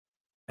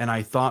 And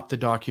I thought the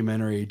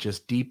documentary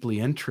just deeply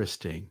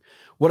interesting.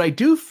 What I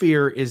do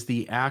fear is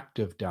the act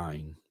of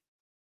dying.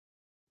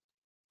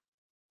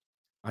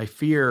 I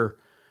fear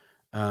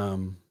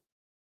those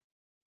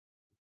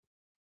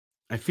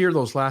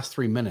last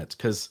 3 minutes,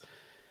 because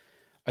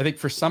I think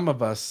for some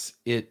of us,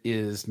 it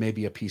is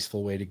maybe a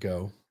peaceful way to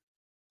go.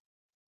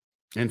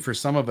 And for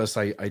some of us,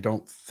 I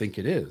don't think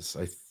it is.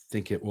 I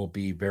think it will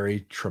be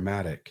very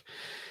traumatic.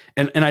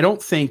 And I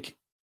don't think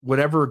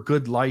whatever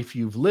good life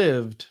you've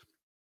lived,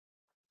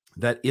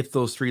 that if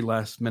those 3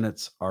 last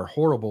minutes are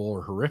horrible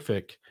or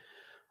horrific,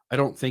 I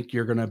don't think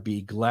you're going to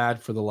be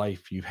glad for the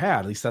life you've had.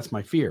 At least that's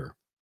my fear.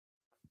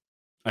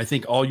 I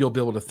think all you'll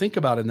be able to think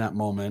about in that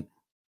moment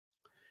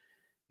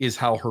is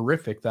how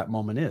horrific that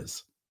moment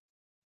is.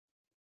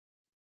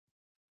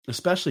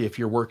 Especially if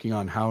you're working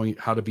on how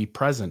to be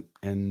present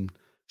and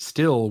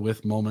still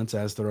with moments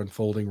as they're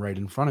unfolding right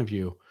in front of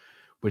you,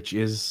 which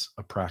is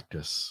a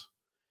practice.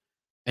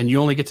 And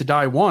you only get to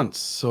die once.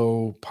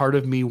 So part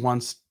of me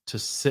wants to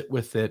sit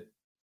with it,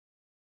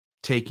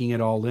 taking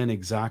it all in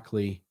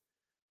exactly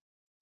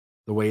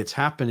the way it's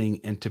happening,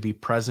 and to be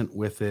present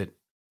with it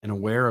and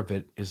aware of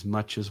it as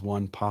much as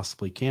one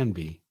possibly can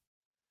be.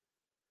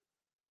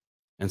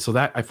 And so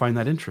that I find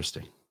that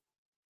interesting.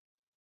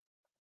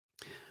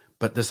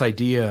 But this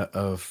idea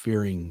of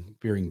fearing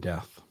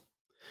death.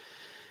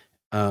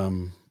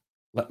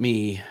 Let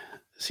me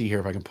see here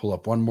if I can pull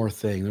up one more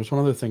thing. There's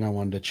one other thing I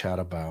wanted to chat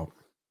about.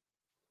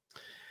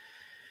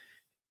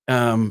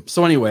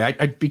 So anyway,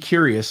 I'd be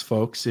curious,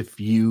 folks, if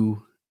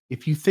you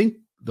think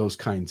those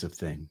kinds of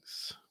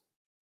things,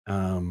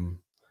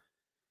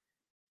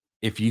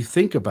 if you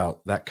think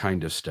about that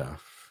kind of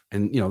stuff,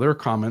 and there are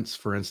comments,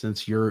 for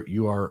instance,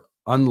 you are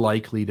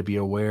unlikely to be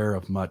aware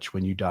of much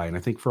when you die. And I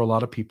think for a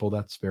lot of people,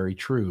 that's very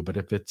true. But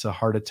if it's a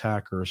heart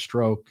attack or a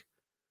stroke,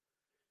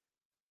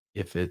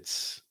 if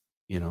it's,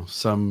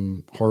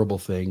 some horrible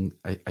thing,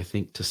 I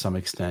think to some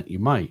extent you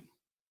might.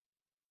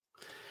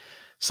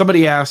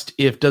 Somebody asked,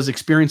 does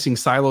experiencing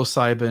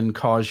psilocybin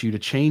cause you to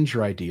change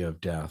your idea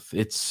of death?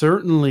 It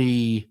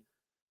certainly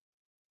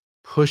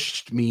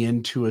pushed me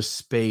into a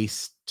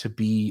space to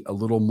be a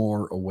little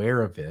more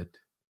aware of it.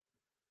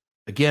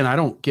 Again, I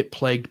don't get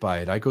plagued by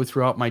it. I go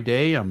throughout my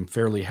day. I'm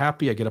fairly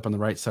happy. I get up on the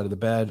right side of the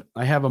bed.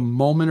 I have a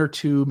moment or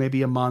two,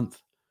 maybe a month,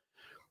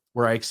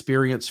 where I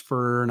experience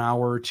for an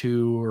hour or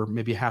two, or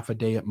maybe half a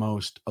day at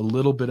most, a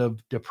little bit of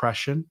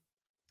depression,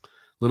 a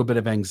little bit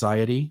of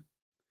anxiety.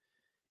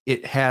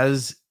 It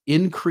has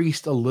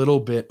increased a little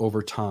bit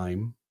over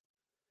time,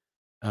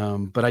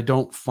 but I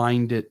don't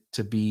find it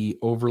to be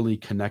overly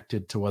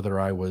connected to whether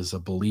I was a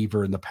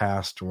believer in the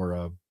past or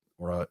a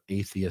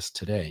atheist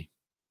today.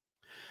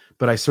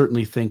 But I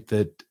certainly think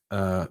that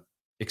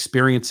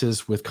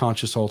experiences with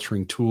conscious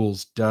altering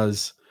tools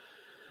does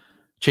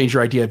change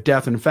your idea of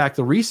death. And in fact,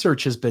 the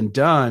research has been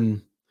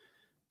done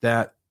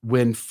that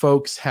when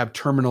folks have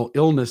terminal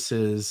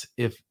illnesses,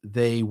 if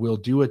they will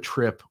do a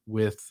trip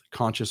with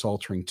conscious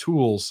altering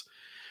tools,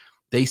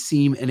 they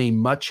seem in a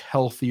much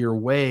healthier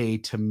way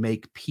to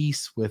make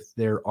peace with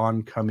their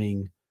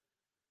oncoming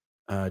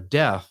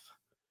death,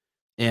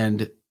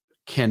 and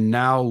can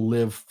now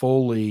live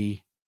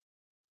fully,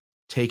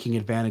 taking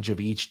advantage of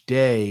each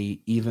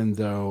day, even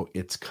though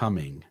it's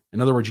coming.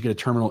 In other words, you get a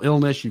terminal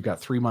illness, you've got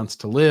 3 months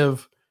to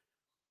live,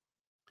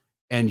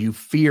 and you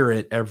fear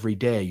it every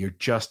day. You're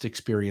just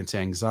experiencing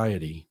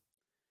anxiety.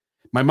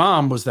 My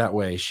mom was that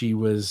way. She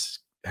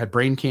had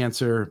brain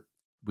cancer.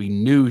 We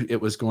knew it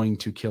was going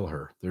to kill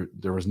her.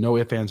 There was no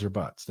ifs, ands, or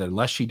buts. That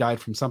unless she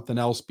died from something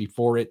else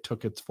before it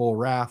took its full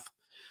wrath,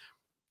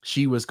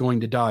 she was going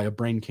to die of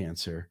brain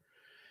cancer.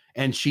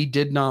 And she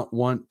did not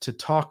want to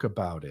talk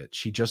about it.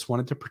 She just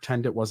wanted to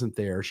pretend it wasn't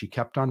there. She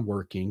kept on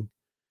working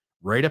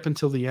right up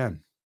until the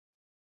end.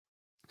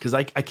 Because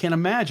I can't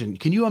imagine.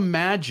 Can you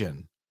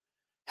imagine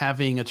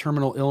having a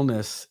terminal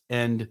illness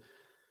and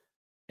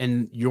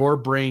your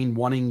brain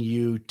wanting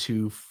you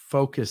to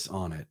focus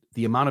on it,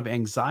 the amount of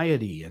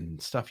anxiety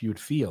and stuff you would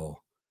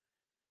feel?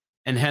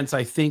 And hence,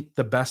 I think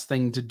the best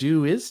thing to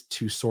do is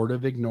to sort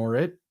of ignore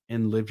it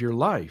and live your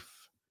life,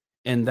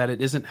 and that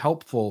it isn't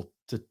helpful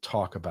to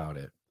talk about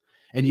it.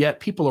 And yet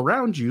people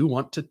around you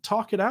want to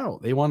talk it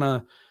out. They want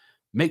to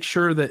make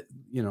sure that,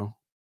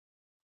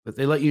 that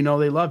they let you know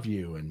they love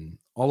you and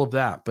all of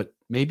that. But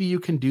maybe you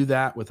can do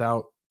that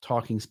without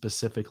talking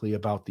specifically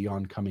about the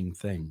oncoming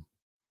thing.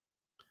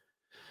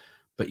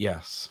 But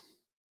yes.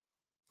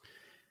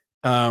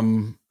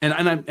 And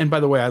by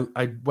the way,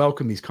 I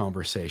welcome these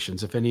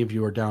conversations. If any of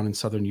you are down in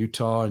Southern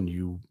Utah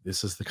and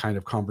this is the kind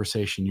of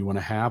conversation you want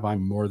to have,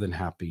 I'm more than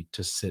happy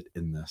to sit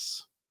in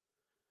this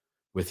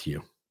with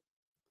you.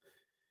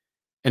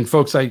 And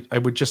folks, I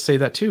would just say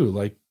that too.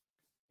 Like,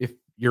 if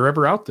you're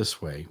ever out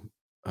this way,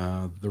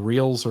 the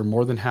Reels are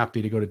more than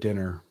happy to go to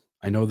dinner.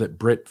 I know that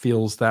Britt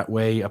feels that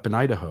way up in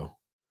Idaho.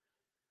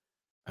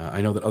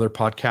 I know that other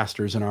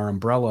podcasters in our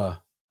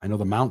umbrella, I know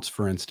the Mounts,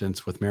 for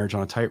instance, with Marriage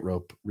on a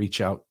Tightrope,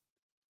 reach out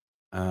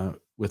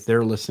with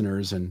their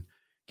listeners and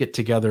get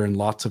together in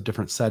lots of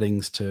different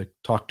settings to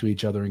talk to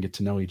each other and get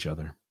to know each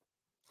other.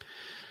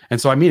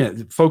 And so I mean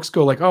it. Folks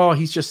go like, oh,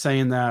 he's just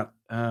saying that.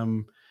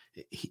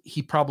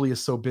 He probably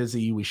is so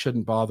busy, we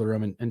shouldn't bother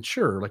him. And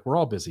sure, like, we're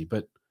all busy,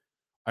 but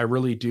I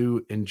really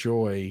do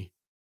enjoy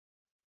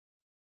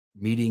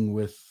meeting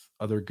with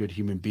other good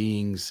human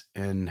beings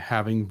and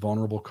having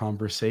vulnerable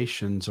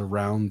conversations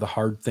around the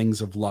hard things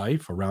of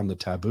life, around the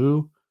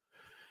taboo,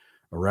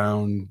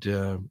 around,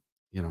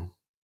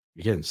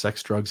 again,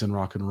 sex, drugs, and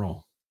rock and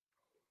roll.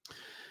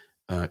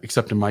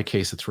 Except in my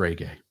case, it's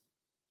reggae.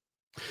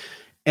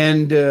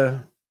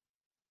 And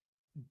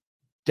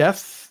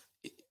death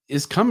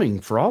is coming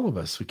for all of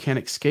us. We can't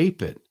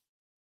escape it.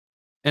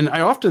 And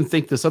I often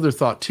think this other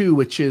thought too,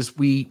 which is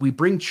we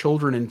bring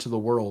children into the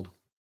world.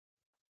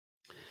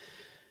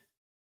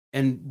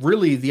 And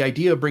really the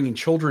idea of bringing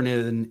children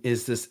in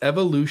is this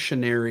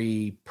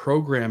evolutionary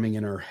programming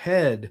in our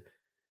head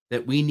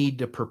that we need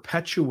to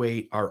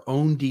perpetuate our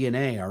own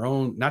DNA, our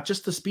own, not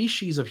just the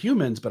species of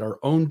humans, but our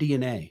own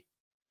DNA.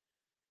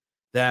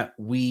 That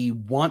we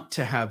want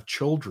to have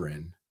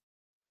children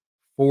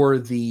for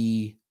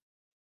the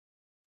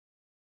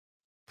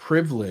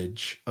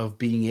privilege of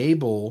being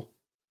able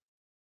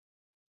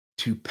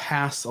to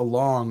pass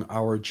along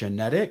our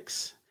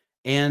genetics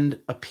and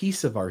a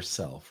piece of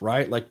ourself,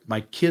 right? Like,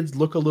 my kids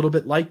look a little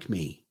bit like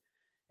me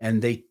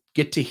and they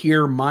get to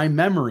hear my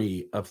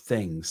memory of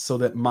things so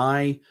that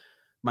my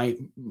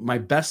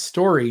best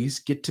stories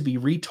get to be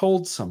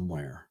retold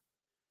somewhere.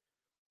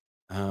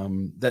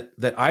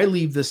 That I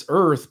leave this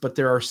earth, but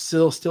there are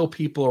still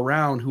people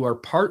around who are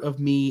part of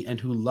me and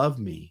who love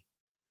me.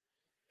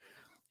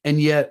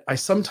 And yet I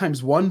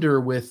sometimes wonder,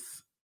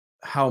 with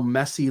how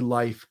messy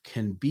life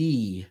can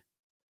be,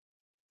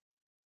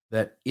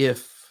 that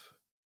if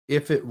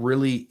it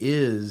really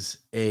is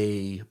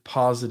a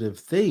positive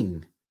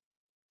thing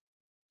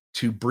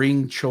to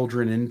bring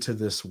children into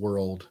this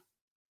world,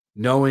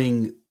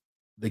 knowing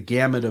the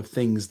gamut of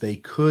things they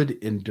could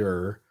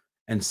endure,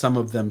 and some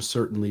of them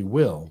certainly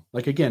will.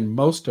 Like, again,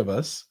 most of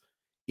us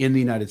in the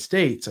United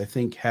States, I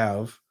think,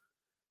 have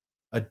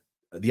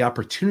the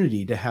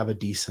opportunity to have a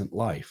decent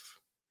life.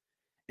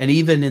 And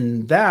even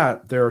in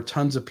that, there are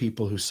tons of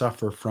people who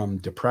suffer from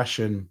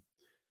depression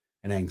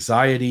and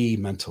anxiety,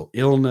 mental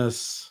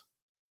illness,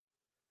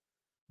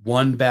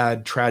 one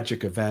bad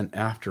tragic event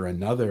after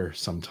another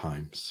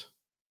sometimes,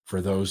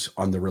 for those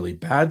on the really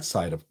bad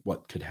side of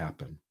what could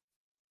happen.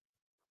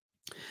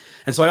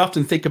 And so I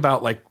often think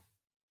about, like,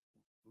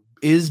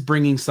 is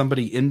bringing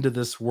somebody into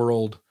this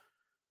world,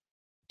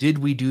 did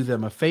we do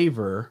them a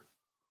favor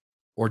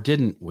or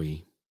didn't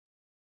we?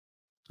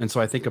 And so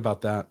I think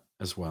about that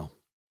as well.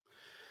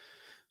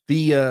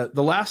 The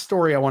last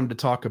story I wanted to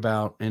talk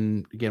about,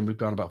 and again, we've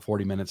gone about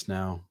 40 minutes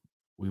now.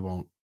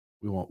 We'll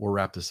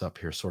wrap this up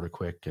here sort of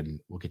quick, and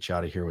we'll get you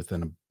out of here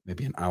within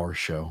maybe an hour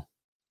show.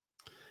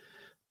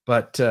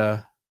 But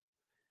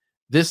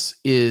this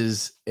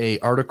is a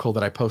article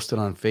that I posted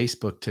on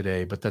Facebook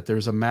today, but that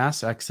there's a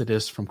mass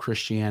exodus from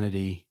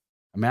Christianity.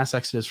 A mass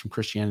exodus from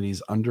Christianity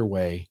is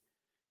underway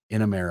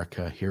in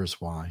America.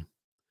 Here's why.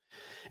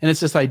 And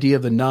it's this idea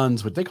of the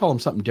nuns, but they call them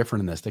something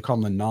different in this. They call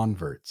them the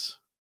non-verts.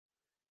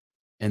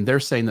 And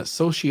they're saying that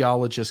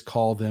sociologists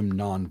call them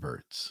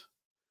non-verts.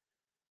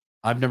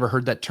 I've never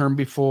heard that term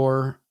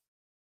before.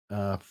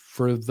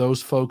 For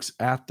those folks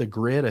at The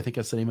Grid, I think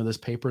that's the name of this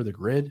paper, The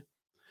Grid.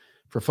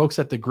 For folks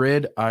at The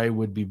Grid, I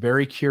would be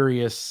very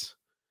curious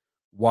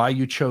why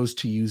you chose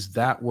to use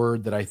that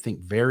word that I think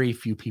very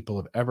few people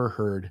have ever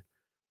heard,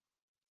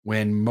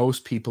 when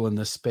most people in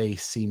this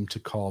space seem to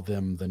call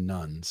them the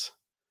nuns.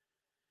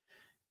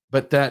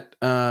 But that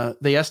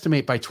they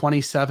estimate by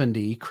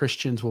 2070,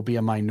 Christians will be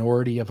a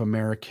minority of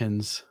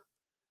Americans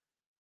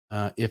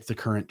if the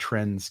current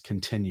trends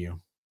continue.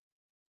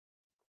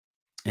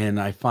 And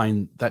I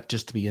find that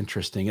just to be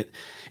interesting.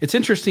 It's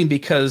interesting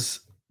because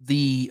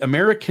the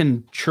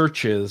American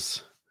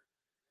churches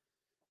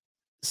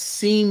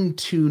seem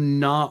to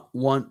not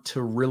want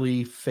to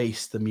really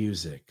face the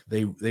music.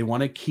 They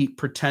want to keep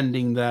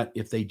pretending that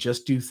if they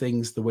just do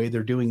things the way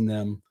they're doing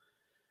them,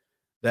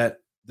 that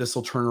this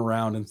will turn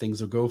around and things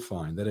will go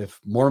fine. That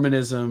if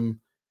Mormonism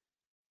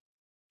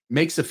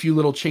makes a few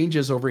little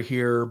changes over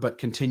here, but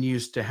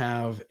continues to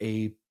have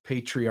a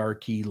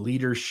patriarchy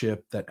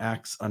leadership that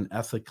acts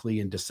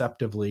unethically and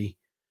deceptively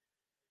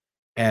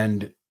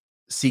and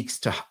seeks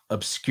to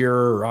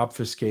obscure or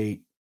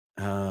obfuscate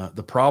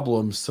the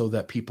problems so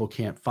that people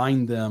can't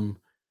find them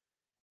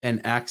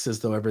and acts as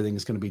though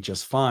everything's going to be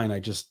just fine. I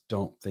just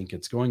don't think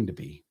it's going to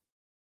be.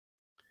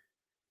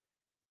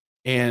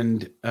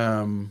 And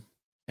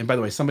by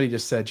the way, somebody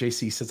just said,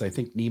 JC says, I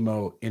think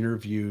Nemo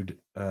interviewed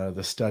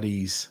the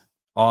study's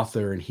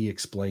author and he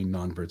explained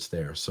non-Brits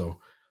there. So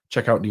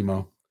check out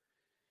Nemo.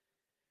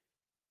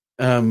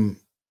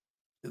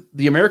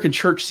 The American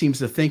church seems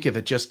to think if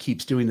it just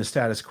keeps doing the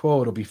status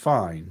quo, it'll be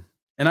fine.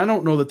 And I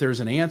don't know that there's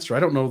an answer. I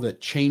don't know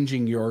that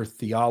changing your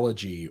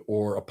theology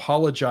or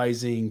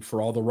apologizing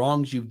for all the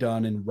wrongs you've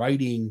done and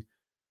righting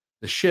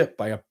the ship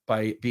by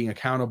being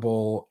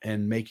accountable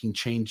and making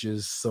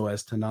changes so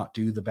as to not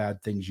do the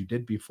bad things you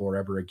did before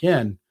ever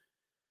again.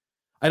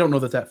 I don't know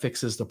that that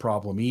fixes the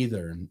problem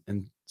either.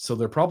 And so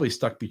they're probably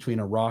stuck between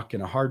a rock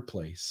and a hard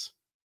place.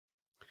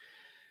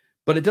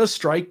 But it does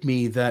strike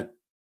me that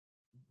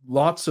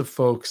lots of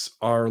folks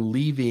are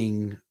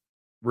leaving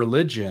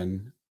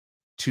religion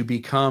to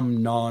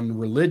become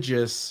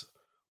non-religious,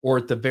 or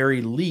at the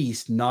very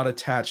least, not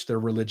attach their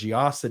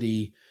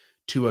religiosity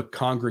to a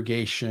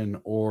congregation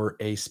or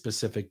a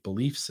specific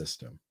belief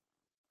system.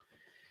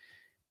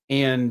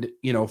 And,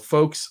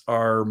 folks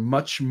are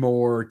much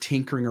more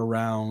tinkering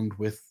around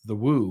with the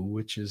woo,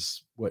 which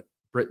is what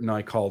Britt and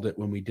I called it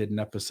when we did an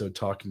episode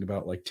talking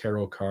about like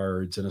tarot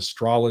cards and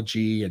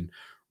astrology and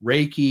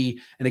Reiki.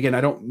 And again,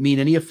 I don't mean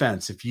any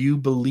offense. If you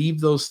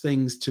believe those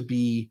things to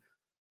be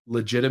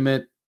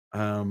legitimate,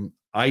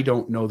 I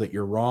don't know that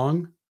you're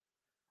wrong.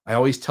 I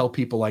always tell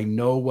people I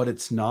know what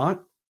it's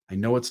not. I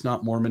know it's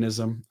not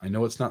Mormonism. I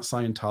know it's not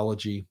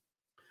Scientology.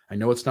 I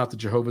know it's not the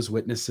Jehovah's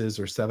Witnesses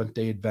or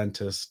Seventh-day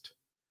Adventist.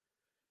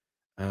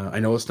 I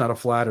know it's not a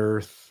flat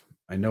earth.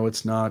 I know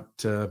it's not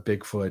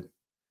Bigfoot.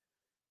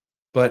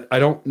 But I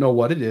don't know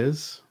what it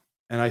is.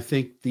 And I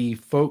think the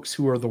folks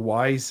who are the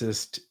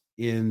wisest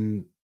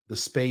in the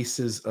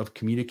spaces of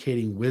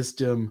communicating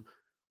wisdom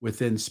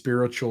within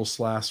spiritual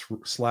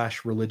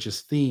slash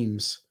religious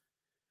themes,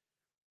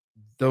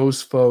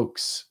 those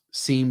folks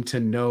seem to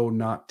know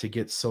not to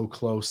get so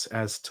close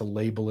as to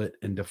label it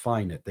and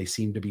define it. They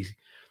seem to be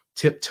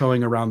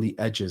tiptoeing around the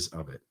edges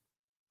of it.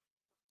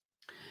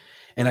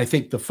 And I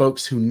think the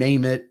folks who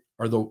name it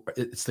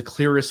it's the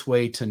clearest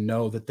way to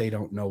know that they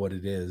don't know what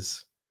it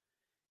is.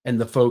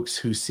 And the folks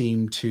who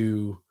seem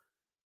to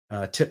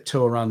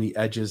tiptoe around the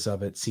edges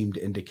of it seem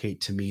to indicate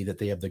to me that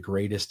they have the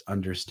greatest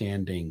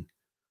understanding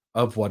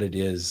of what it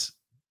is.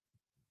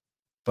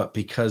 But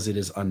because it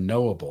is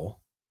unknowable,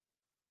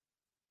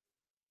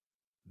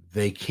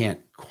 they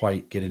can't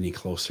quite get any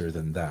closer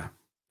than that.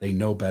 They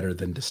know better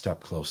than to step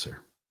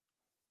closer.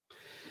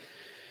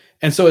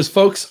 And so as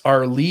folks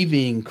are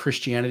leaving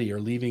Christianity or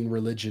leaving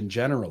religion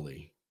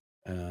generally,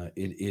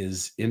 it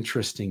is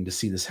interesting to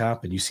see this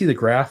happen. You see the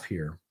graph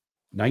here,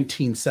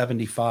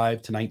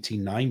 1975 to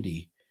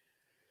 1990.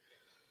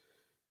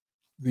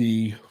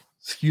 The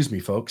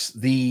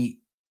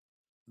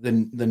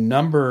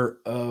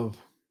number of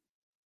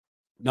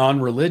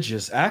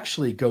non-religious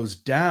actually goes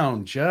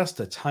down just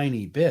a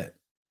tiny bit.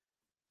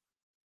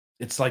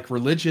 It's like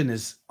religion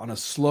is on a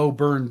slow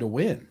burn to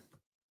win.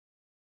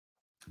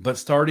 But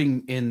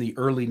starting in the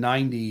early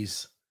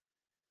 90s,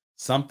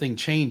 something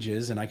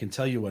changes, and I can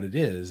tell you what it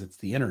is. It's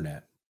the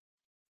internet.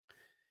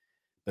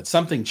 But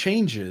something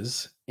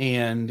changes,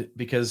 and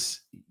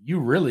because you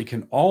really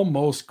can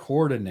almost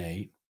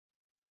coordinate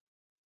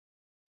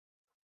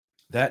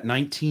that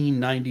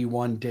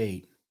 1991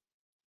 date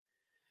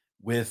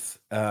with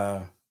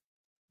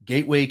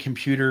Gateway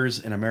Computers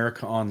and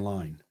America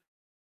Online.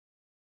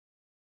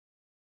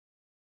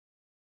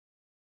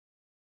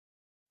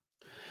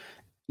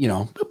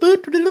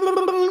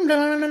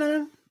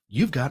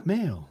 You've got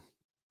mail,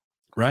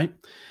 right?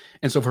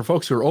 And so for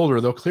folks who are older,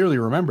 they'll clearly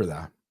remember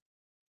that.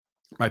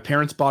 My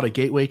parents bought a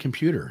Gateway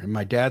computer, and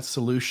my dad's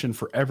solution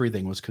for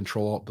everything was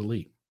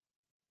Control-Alt-Delete.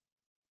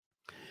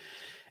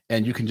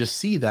 And you can just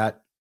see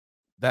that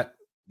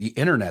the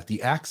internet,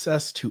 the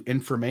access to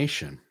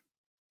information,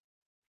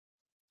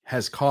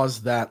 has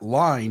caused that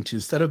line to,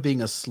 instead of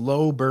being a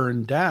slow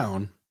burn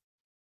down,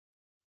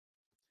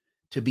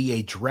 to be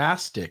a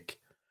drastic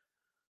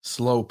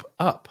slope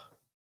up.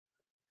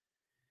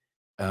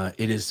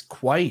 It is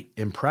quite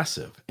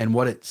impressive. And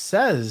what it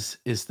says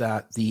is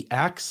that the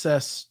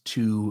access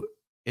to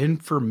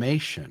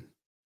information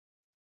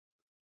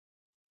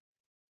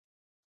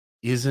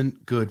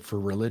isn't good for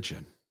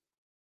religion.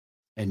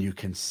 And you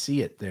can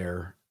see it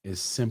there as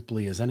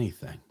simply as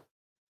anything.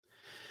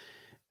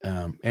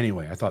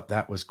 Anyway, I thought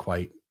that was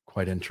quite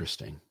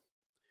interesting.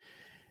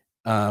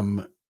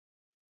 They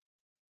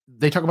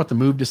talk about the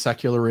move to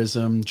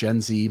secularism,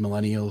 Gen Z,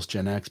 millennials,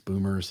 Gen X,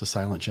 boomers, the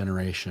silent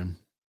generation.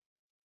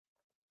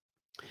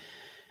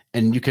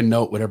 And you can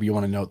note whatever you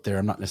want to note there.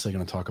 I'm not necessarily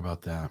going to talk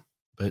about that.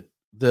 But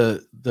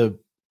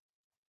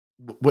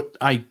what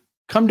I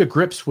come to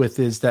grips with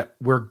is that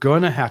we're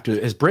going to have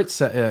to, as Britt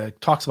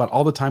talks about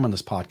all the time on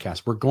this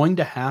podcast, we're going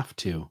to have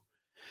to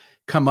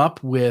come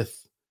up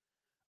with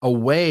a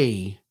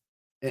way,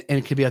 and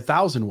it could be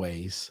 1,000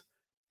 ways,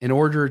 in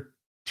order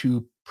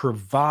to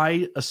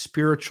provide a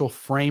spiritual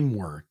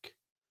framework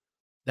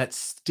that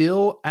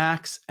still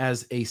acts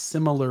as a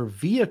similar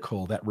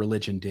vehicle that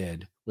religion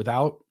did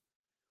without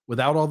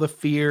all the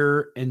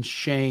fear and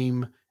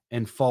shame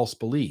and false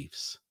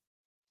beliefs.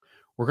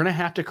 We're going to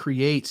have to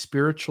create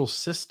spiritual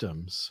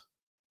systems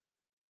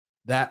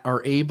that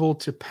are able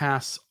to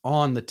pass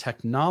on the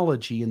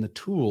technology and the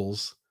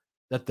tools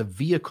that the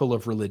vehicle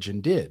of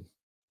religion did.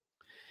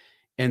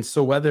 And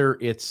so whether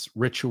it's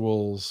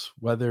rituals,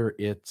 whether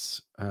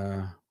it's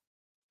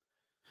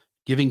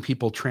giving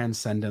people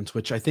transcendence,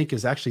 which I think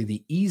is actually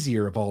the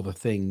easier of all the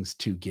things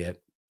to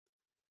get.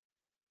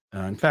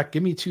 In fact,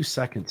 give me 2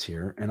 seconds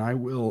here and I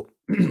will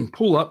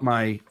pull up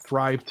my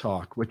Thrive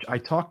Talk, which I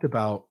talked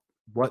about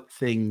what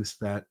things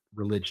that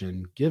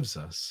religion gives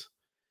us.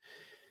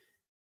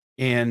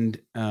 And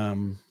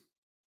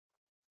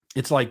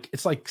it's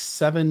like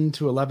 7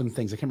 to 11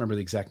 things. I can't remember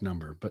the exact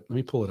number, but let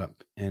me pull it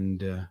up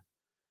and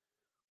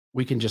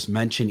we can just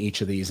mention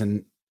each of these.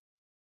 And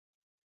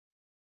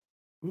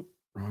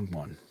wrong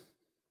one.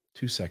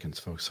 2 seconds,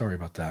 folks. Sorry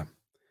about that.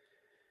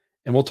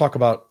 And we'll talk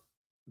about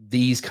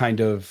these kind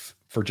of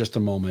for just a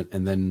moment,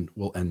 and then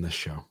we'll end this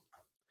show.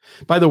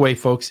 By the way,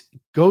 folks,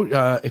 go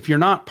if you're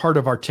not part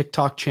of our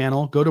TikTok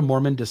channel, go to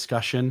Mormon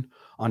Discussion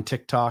on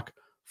TikTok.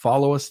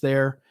 Follow us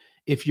there.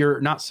 If you're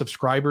not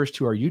subscribers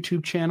to our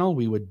YouTube channel,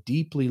 we would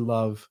deeply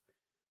love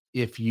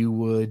if you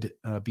would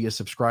be a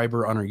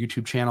subscriber on our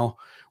YouTube channel.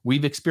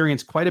 We've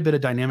experienced quite a bit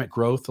of dynamic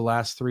growth the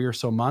last 3 or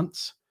so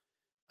months.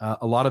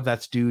 A lot of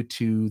that's due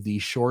to the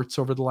shorts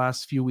over the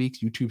last few weeks,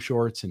 YouTube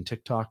shorts and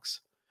TikToks.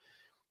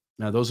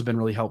 Now, those have been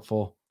really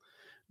helpful.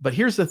 But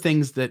here's the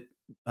things that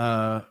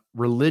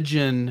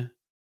religion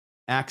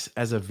acts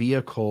as a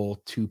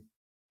vehicle to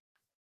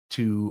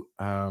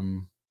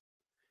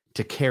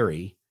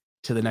carry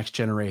to the next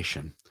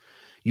generation.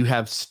 You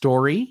have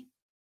story,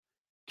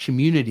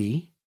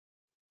 community,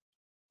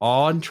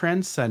 awe and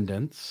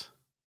transcendence,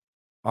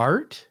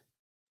 art,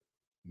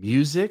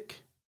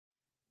 music,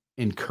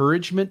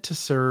 encouragement to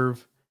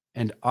serve,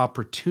 and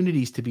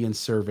opportunities to be in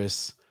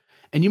service.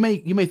 And you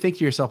may think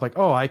to yourself like,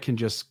 oh, I can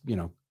just,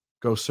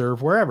 go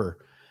serve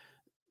wherever.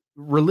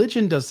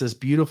 Religion does this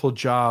beautiful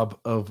job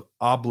of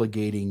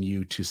obligating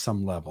you to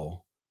some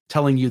level,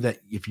 telling you that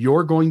if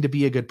you're going to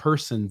be a good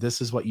person,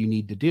 this is what you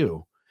need to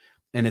do.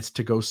 And it's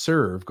to go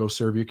serve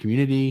your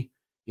community,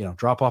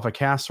 drop off a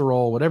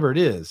casserole, whatever it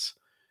is.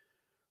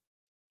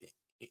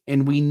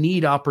 And we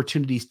need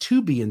opportunities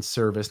to be in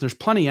service. There's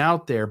plenty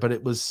out there, but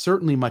it was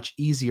certainly much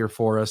easier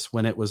for us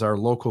when it was our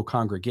local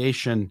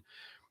congregation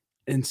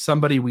and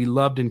somebody we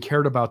loved and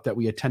cared about that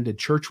we attended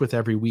church with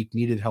every week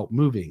needed help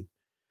moving.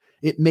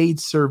 It made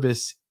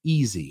service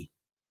easy.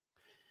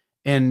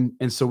 And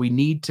so we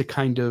need to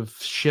kind of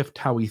shift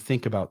how we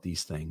think about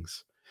these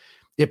things.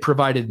 It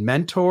provided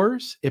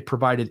mentors. It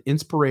provided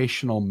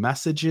inspirational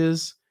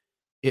messages.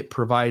 It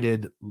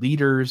provided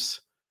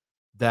leaders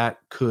that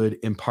could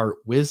impart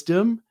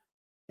wisdom.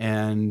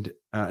 And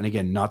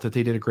again, not that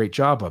they did a great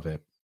job of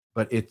it,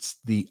 but it's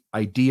the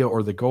idea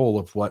or the goal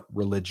of what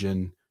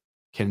religion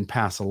can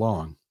pass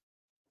along.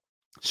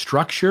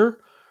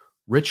 Structure,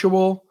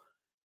 ritual,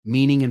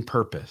 meaning, and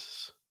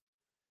purpose.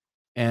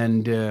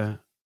 And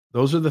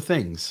those are the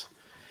things.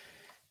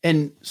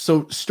 And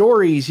so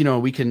stories,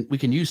 we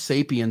can use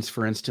Sapiens,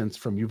 for instance,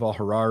 from Yuval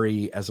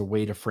Harari as a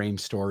way to frame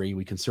story.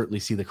 We can certainly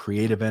see the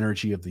creative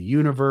energy of the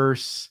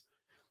universe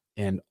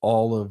and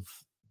all of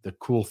the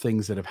cool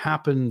things that have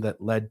happened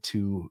that led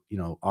to,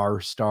 our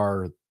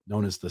star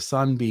known as the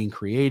sun being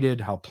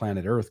created, how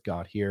planet Earth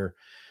got here,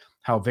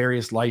 how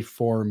various life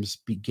forms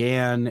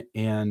began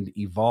and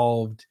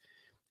evolved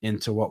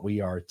into what we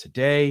are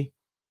today.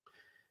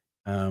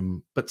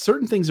 But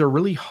certain things are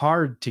really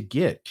hard to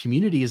get.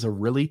 Community is a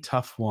really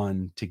tough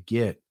one to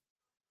get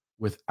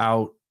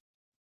without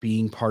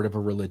being part of a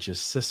religious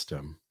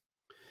system.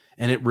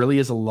 And it really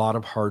is a lot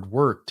of hard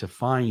work to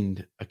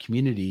find a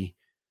community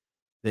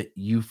that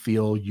you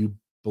feel you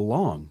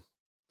belong.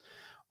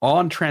 Awe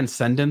and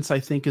transcendence,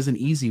 I think, is an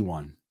easy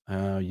one.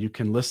 You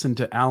can listen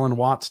to Alan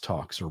Watts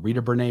talks or read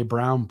a Brene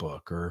Brown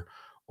book or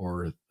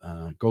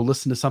go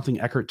listen to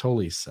something Eckhart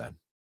Tolle said.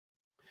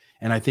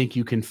 And I think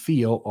you can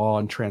feel awe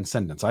and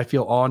transcendence. I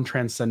feel awe and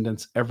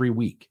transcendence every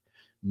week,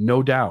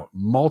 no doubt,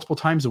 multiple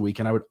times a week.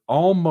 And I would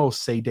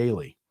almost say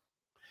daily.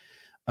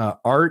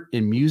 Art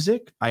and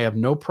music, I have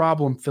no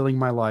problem filling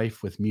my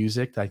life with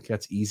music. I think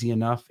that's easy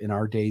enough in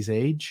our day's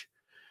age.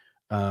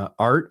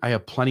 Art, I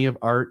have plenty of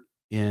art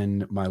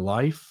in my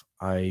life.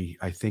 I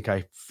think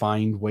I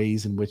find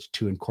ways in which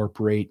to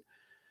incorporate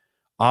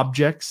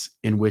objects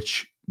in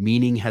which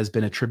meaning has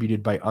been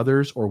attributed by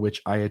others or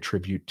which I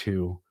attribute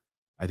to.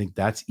 I think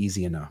that's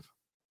easy enough.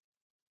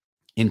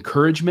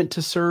 Encouragement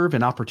to serve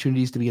and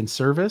opportunities to be in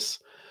service,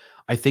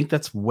 I think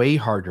that's way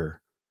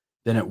harder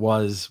than it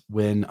was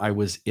when I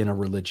was in a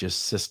religious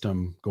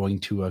system going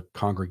to a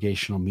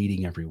congregational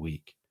meeting every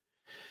week.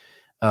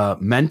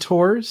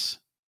 Mentors,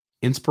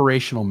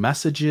 inspirational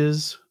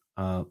messages,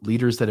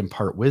 leaders that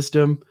impart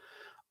wisdom,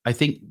 I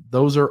think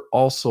those are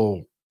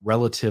also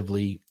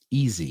relatively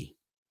easy.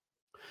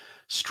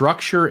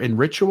 Structure and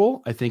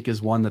ritual, I think,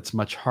 is one that's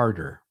much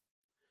harder.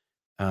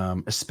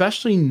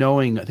 Especially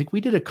knowing, I think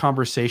we did a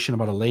conversation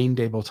about Alain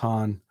de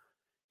Botton,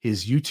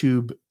 his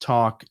YouTube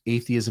talk,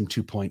 Atheism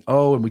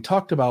 2.0, and we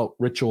talked about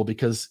ritual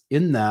because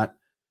in that,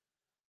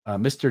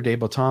 Mr. de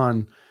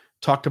Botton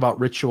talked about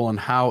ritual and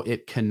how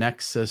it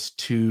connects us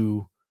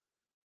to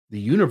the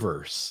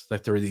universe,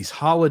 that there are these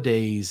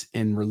holidays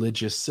in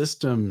religious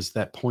systems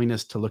that point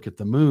us to look at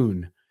the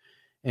moon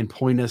and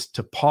point us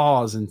to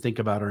pause and think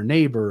about our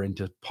neighbor, and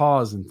to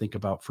pause and think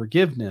about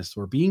forgiveness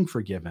or being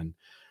forgiven,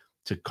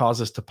 to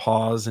cause us to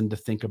pause and to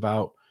think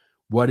about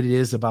what it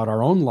is about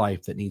our own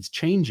life that needs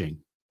changing.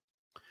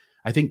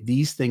 I think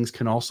these things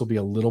can also be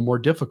a little more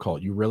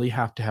difficult. You really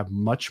have to have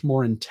much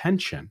more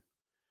intention.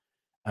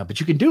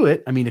 But you can do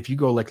it. I mean, if you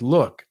go like,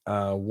 look,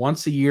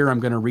 once a year, I'm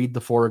going to read the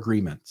 4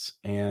 agreements,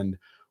 and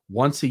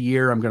once a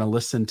year, I'm going to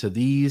listen to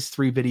these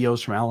 3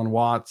 videos from Alan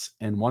Watts,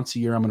 and once a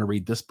year, I'm going to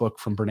read this book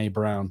from Brene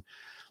Brown.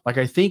 Like,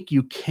 I think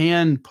you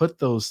can put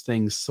those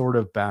things sort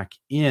of back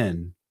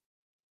in,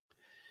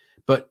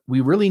 but we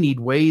really need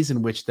ways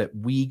in which that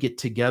we get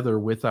together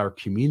with our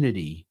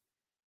community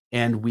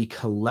and we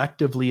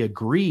collectively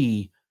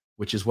agree,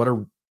 which is what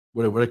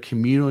a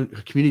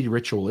community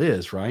ritual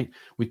is, right?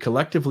 We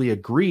collectively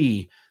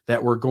agree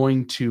that we're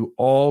going to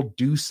all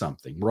do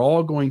something. We're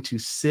all going to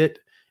sit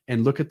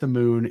and look at the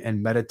moon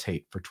and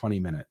meditate for 20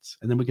 minutes.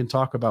 And then we can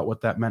talk about what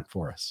that meant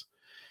for us.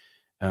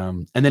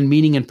 And then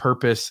meaning and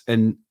purpose.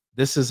 And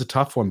this is a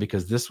tough one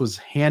because this was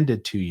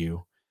handed to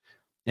you.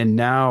 And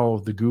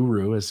now the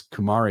guru, as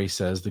Kumari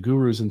says, the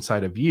guru's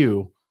inside of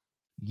you.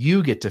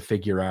 You get to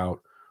figure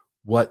out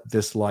what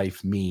this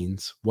life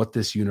means, what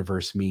this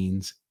universe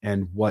means,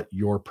 and what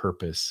your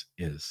purpose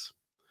is.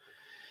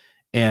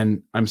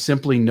 And I'm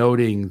simply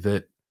noting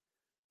that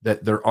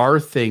there are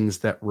things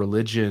that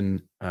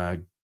religion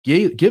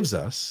gives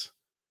us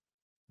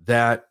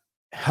that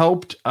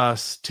helped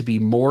us to be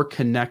more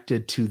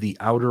connected to the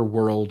outer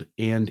world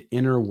and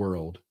inner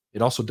world.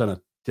 It also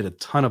did a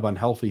ton of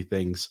unhealthy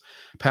things,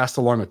 passed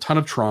along a ton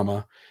of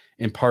trauma,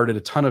 imparted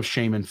a ton of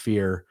shame and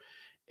fear,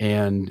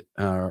 and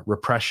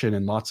repression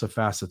in lots of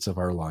facets of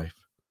our life.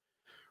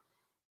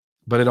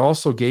 But it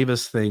also gave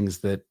us things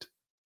that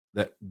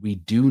we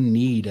do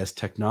need as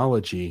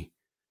technology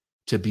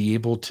to be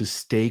able to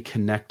stay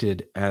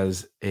connected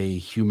as a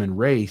human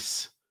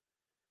race.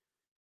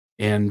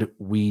 And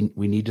we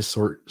need to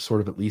sort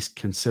of at least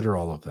consider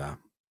all of that.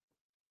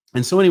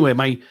 And so anyway,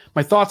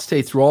 my thoughts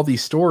today through all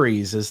these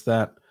stories is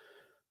that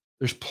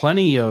there's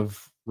plenty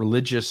of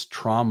religious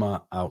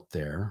trauma out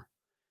there,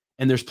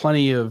 and there's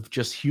plenty of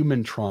just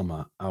human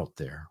trauma out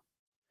there.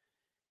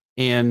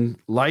 And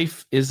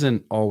life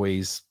isn't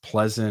always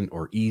pleasant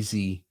or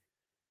easy.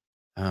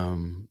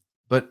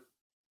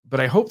 But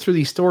I hope through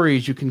these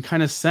stories, you can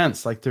kind of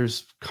sense like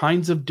there's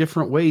kinds of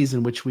different ways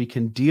in which we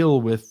can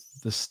deal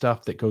with the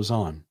stuff that goes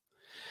on.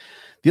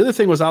 The other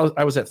thing was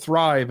I was at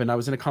Thrive, and I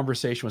was in a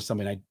conversation with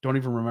somebody. I don't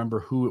even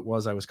remember who it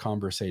was I was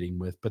conversating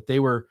with, but they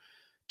were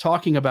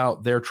talking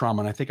about their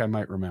trauma, and I think I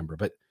might remember.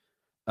 But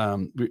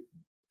and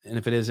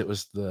if it is, it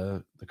was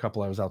the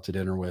couple I was out to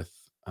dinner with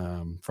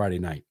Friday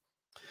night.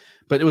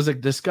 But it was a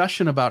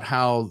discussion about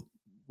how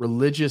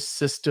religious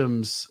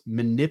systems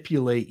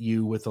manipulate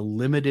you with a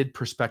limited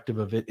perspective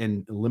of it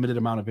and a limited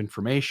amount of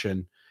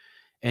information,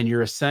 and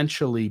you're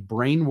essentially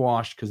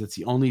brainwashed because it's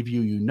the only view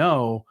you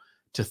know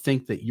to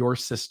think that your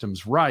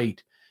system's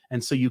right.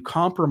 And so you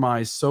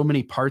compromise so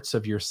many parts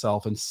of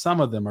yourself, and some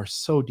of them are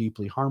so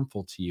deeply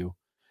harmful to you.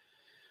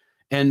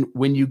 And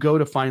when you go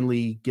to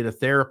finally get a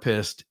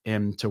therapist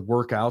and to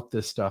work out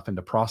this stuff and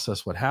to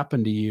process what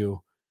happened to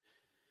you,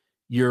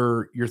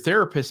 your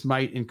therapist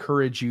might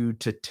encourage you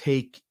to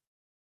take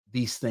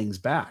these things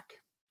back.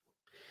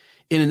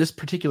 And in this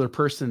particular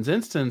person's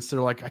instance, they're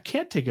like, I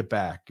can't take it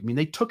back. I mean,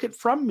 they took it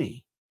from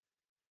me.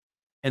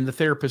 And the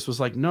therapist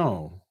was like,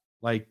 no,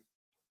 like,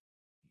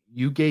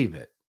 you gave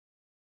it.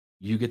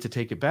 You get to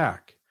take it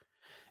back.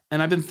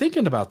 And I've been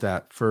thinking about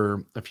that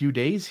for a few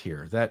days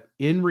here, that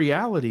in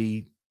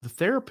reality, the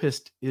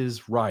therapist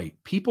is right.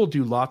 People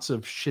do lots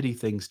of shitty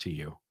things to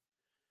you.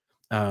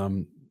 I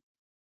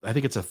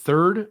think it's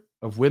 1/3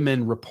 of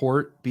women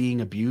report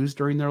being abused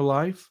during their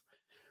life.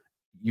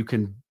 You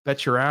can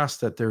bet your ass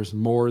that there's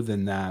more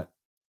than that.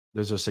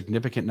 There's a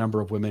significant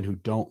number of women who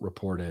don't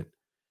report it.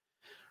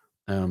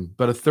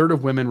 But 1/3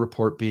 of women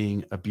report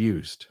being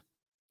abused.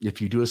 If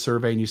you do a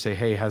survey and you say,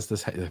 hey,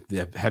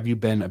 have you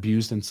been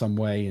abused in some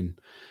way? And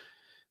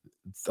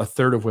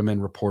 1/3 of women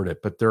report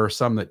it, but there are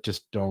some that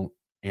just don't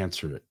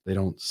answer it. They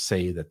don't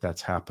say that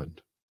that's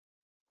happened.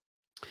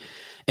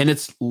 And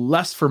it's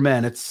less for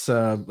men. It's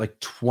like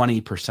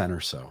 20% or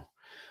so.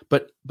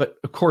 But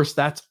of course,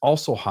 that's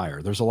also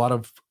higher. There's a lot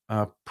of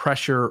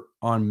pressure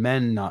on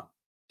men not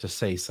to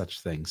say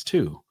such things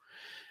too.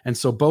 And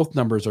so both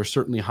numbers are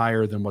certainly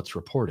higher than what's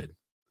reported.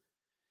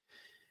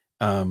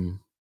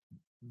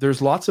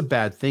 There's lots of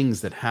bad things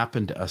that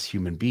happen to us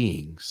human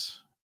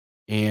beings.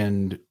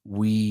 And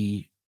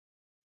we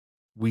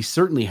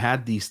certainly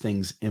had these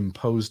things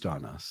imposed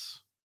on us.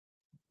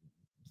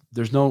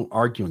 There's no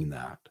arguing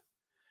that.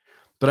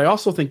 But I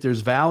also think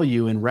there's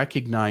value in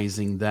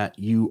recognizing that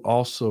you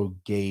also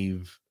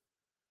gave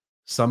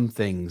some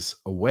things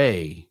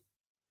away,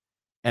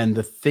 and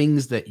the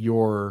things that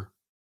you're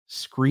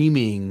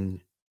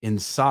screaming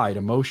inside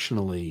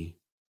emotionally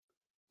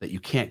that you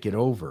can't get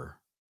over.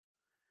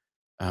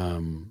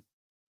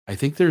 I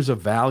think there's a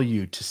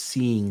value to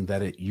seeing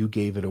that you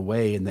gave it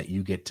away and that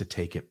you get to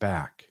take it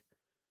back.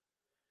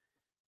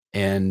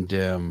 And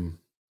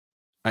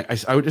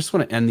I would just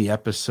want to end the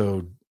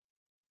episode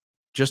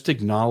just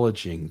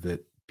acknowledging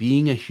that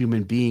being a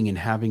human being and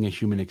having a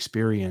human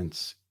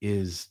experience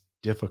is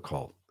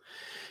difficult.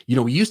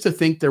 We used to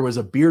think there was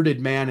a bearded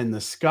man in the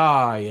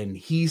sky and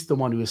he's the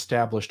one who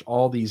established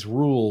all these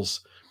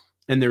rules,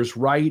 and there's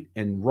right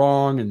and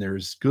wrong and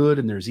there's good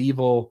and there's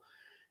evil.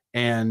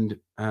 And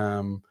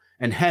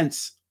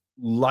hence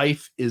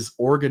life is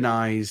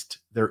organized.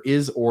 There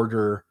is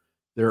order.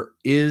 There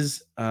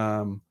is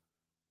a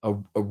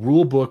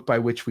rule book by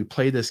which we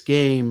play this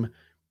game,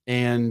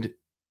 and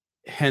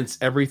hence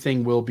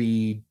everything will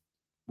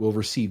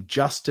receive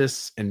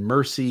justice and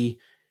mercy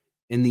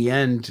in the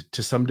end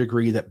to some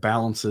degree that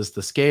balances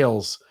the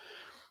scales.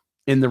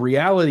 And the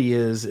reality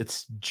is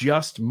it's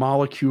just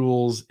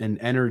molecules and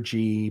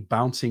energy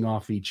bouncing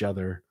off each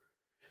other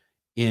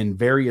in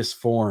various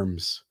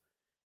forms,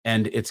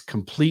 and it's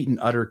complete and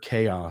utter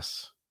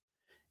chaos.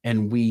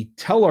 And we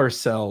tell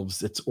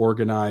ourselves it's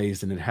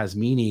organized and it has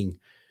meaning,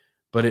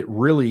 but it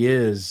really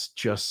is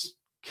just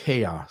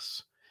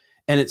chaos.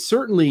 And it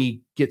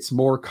certainly gets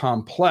more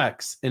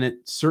complex, and it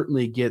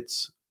certainly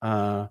gets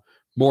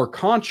more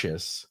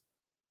conscious,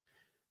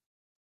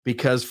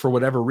 because for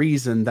whatever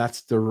reason,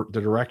 that's the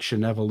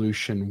direction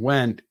evolution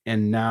went.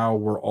 And now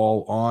we're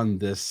all on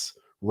this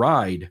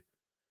ride.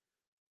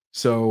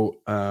 So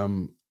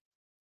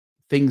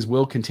things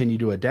will continue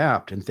to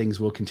adapt, and things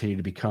will continue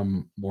to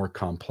become more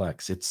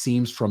complex. It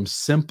seems from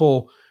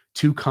simple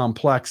to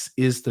complex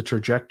is the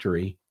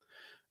trajectory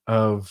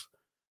of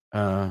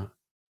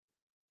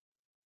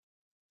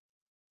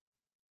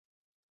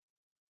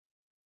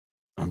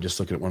I'm just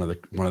looking at one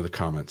of the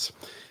comments.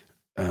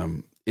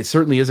 It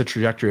certainly is a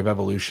trajectory of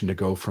evolution to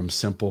go from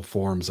simple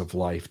forms of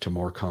life to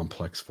more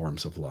complex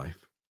forms of life.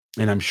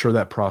 And I'm sure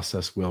that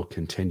process will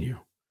continue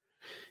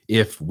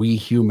if we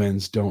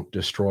humans don't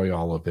destroy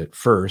all of it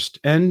first.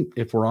 And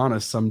if we're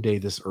honest, someday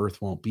this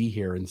Earth won't be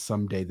here, and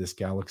someday this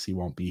galaxy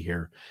won't be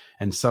here,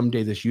 and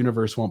someday this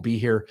universe won't be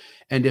here.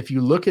 And if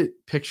you look at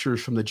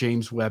pictures from the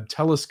James Webb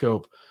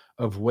Telescope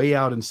of way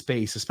out in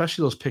space,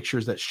 especially those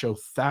pictures that show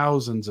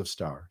thousands of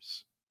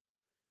stars,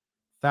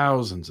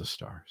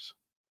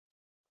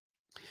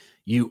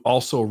 you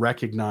also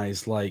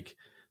recognize like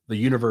the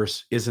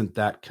universe isn't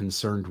that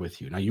concerned with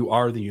you. Now you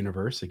are the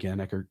universe. Again,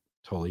 Eckhart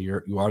Tolle,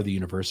 you are the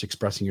universe,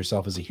 expressing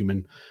yourself as a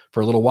human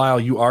for a little while.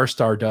 You are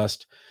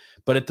stardust,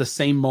 but at the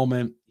same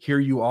moment, here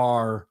you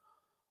are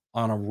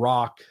on a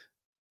rock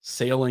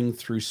sailing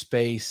through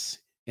space,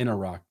 in a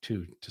rock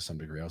too, to some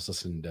degree. I was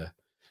listening to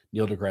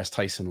Neil deGrasse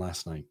Tyson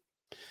last night,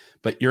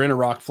 but you're in a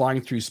rock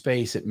flying through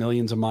space at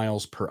millions of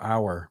miles per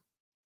hour.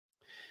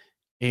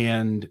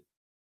 And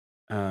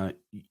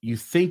you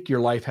think your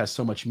life has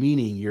so much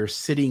meaning. You're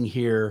sitting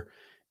here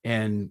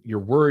and you're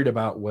worried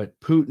about what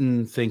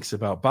Putin thinks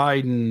about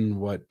Biden,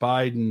 what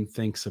Biden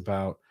thinks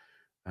about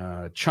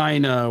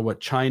China, what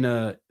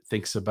China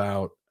thinks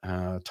about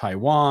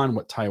Taiwan,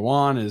 what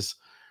Taiwan is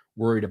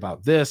worried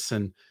about this.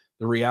 And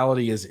the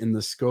reality is, in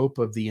the scope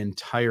of the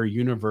entire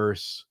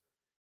universe,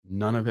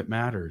 none of it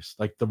matters.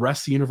 Like the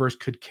rest of the universe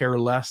could care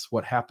less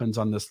what happens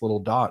on this little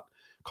dot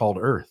called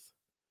Earth.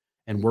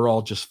 And we're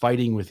all just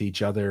fighting with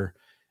each other,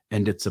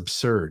 and it's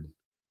absurd.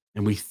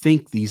 And we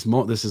think this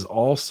is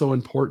all so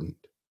important,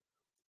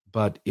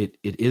 but it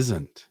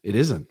isn't. It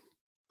isn't.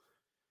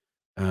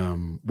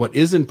 What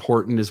is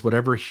important is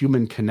whatever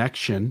human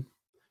connection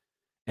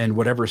and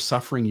whatever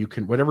suffering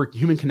whatever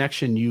human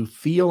connection you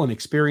feel and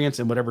experience,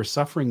 and whatever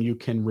suffering you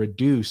can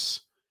reduce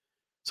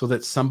so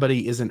that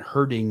somebody isn't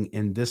hurting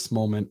in this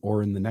moment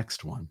or in the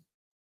next one.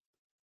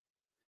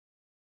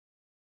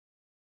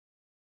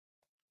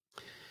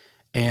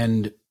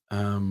 And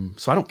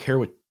so I don't care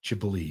what you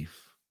believe,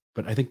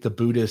 but I think the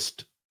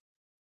Buddhist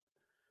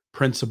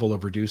principle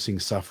of reducing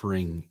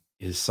suffering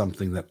is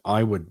something that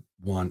I would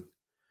want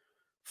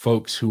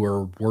folks who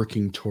are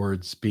working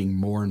towards being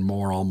more and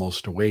more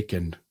almost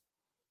awakened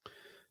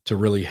to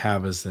really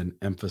have as an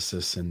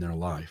emphasis in their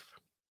life.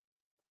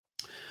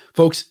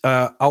 Folks,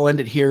 I'll end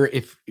it here.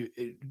 If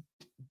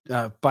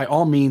by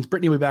all means,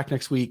 Brittany will be back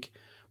next week.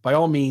 By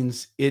all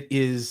means, it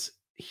is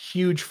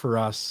huge for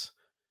us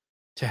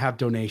to have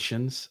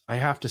donations. I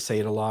have to say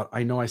it a lot.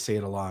 I know I say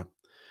it a lot.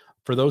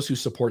 For those who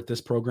support this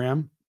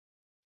program,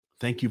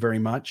 thank you very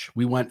much.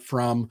 We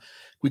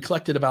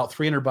collected about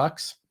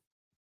 $300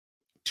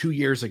 2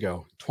 years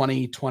ago,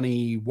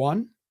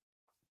 2021.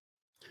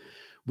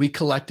 We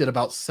collected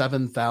about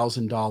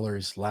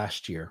 $7,000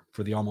 last year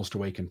for the Almost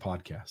Awakened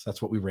podcast.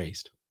 That's what we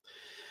raised.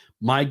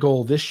 My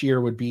goal this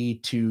year would be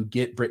to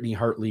get Brittany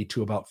Hartley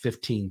to about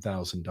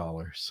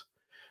 $15,000.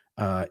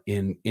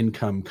 in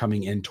income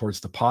coming in towards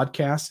the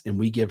podcast, and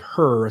we give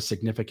her a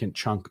significant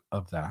chunk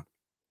of that.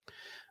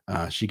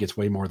 She gets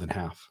way more than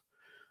half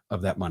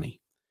of that money.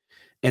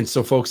 And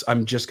so, folks,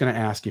 I'm just going to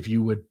ask if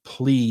you would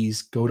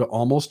please go to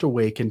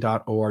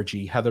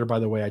almostawakened.org. Heather, by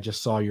the way, I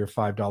just saw your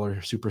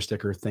 $5 super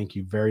sticker. Thank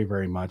you very,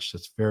 very much.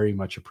 That's very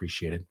much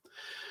appreciated.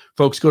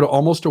 Folks, go to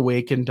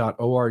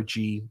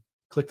almostawakened.org,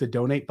 click the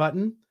donate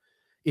button.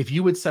 If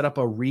you would set up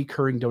a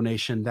recurring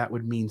donation, that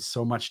would mean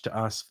so much to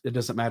us. It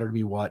doesn't matter to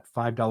me what,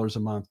 $5 a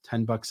month,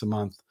 $10 a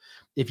month.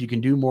 If you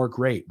can do more,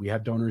 great. We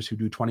have donors who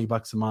do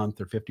 $20 a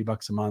month or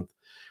 $50 a month,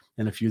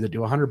 and a few that do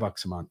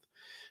 $100 a month.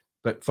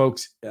 But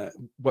folks,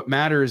 what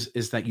matters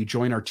is that you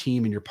join our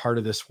team and you're part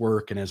of this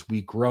work. And as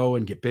we grow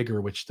and get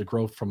bigger, which the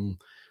growth from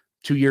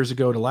 2 years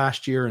ago to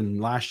last year and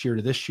last year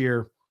to this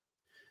year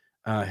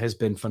has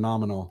been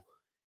phenomenal.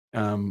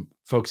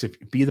 Folks,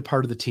 be the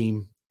part of the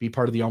team, be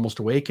part of the Almost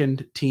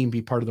Awakened team,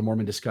 be part of the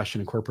Mormon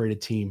Discussion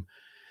Incorporated team.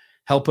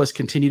 Help us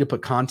continue to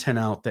put content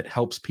out that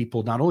helps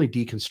people not only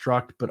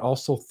deconstruct, but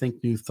also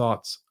think new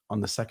thoughts on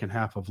the second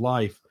half of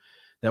life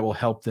that will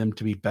help them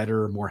to be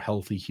better, more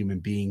healthy human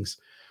beings.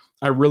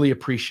 I really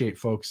appreciate,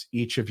 folks,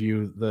 each of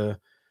you, the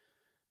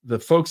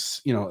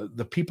folks,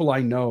 the people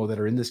I know that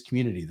are in this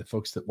community, the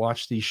folks that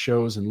watch these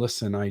shows and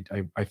listen. I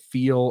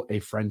feel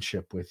a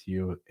friendship with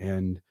you,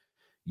 and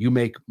you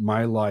make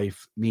my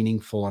life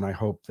meaningful, and I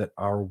hope that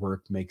our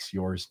work makes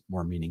yours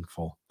more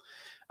meaningful.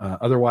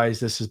 Otherwise,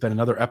 this has been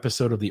another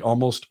episode of the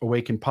Almost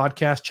Awakened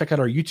podcast. Check out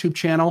our YouTube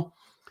channel.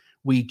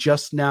 We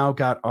just now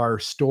got our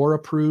store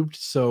approved,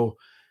 so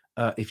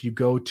if you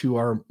go to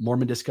our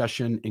Mormon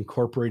Discussion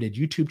Incorporated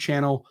YouTube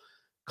channel,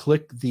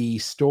 click the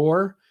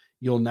store,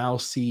 you'll now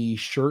see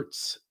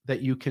shirts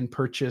that you can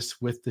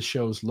purchase with the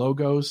show's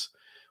logos.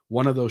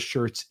 One of those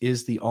shirts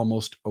is the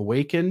Almost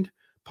Awakened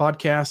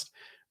podcast.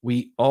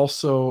 We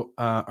also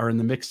are in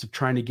the mix of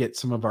trying to get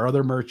some of our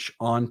other merch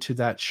onto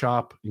that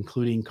shop,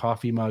 including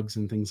coffee mugs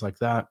and things like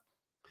that.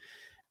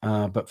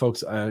 But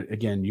folks,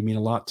 again, you mean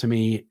a lot to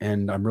me,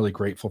 and I'm really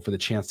grateful for the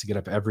chance to get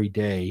up every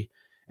day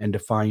and to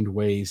find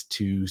ways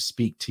to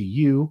speak to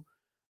you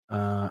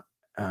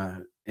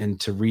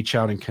and to reach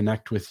out and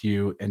connect with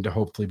you and to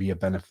hopefully be a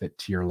benefit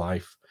to your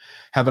life.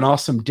 Have an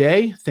awesome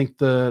day. Think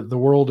the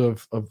world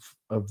of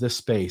this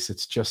space.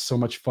 It's just so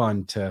much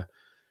fun to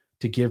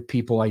give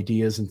people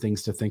ideas and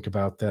things to think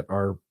about that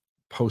are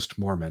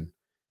post-Mormon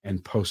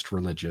and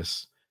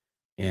post-religious.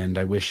 And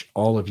I wish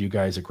all of you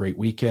guys a great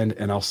weekend,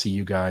 and I'll see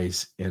you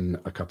guys in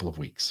a couple of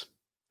weeks.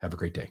 Have a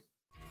great day.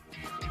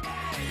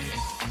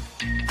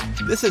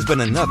 This has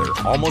been another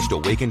Almost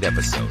Awakened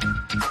episode.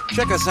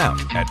 Check us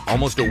out at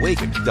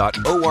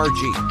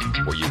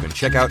almostawakened.org, where you can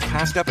check out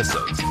past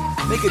episodes,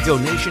 make a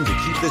donation to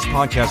keep this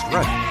podcast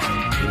running,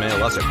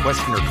 email us a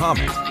question or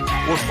comment,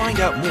 or find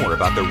out more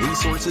about the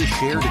resources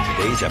shared in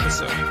today's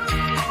episode.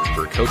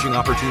 For coaching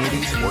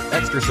opportunities or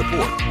extra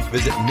support,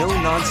 visit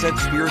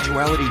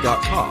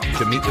NoNonsenseSpirituality.com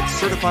to meet with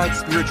Certified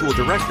Spiritual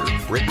Director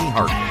Brittany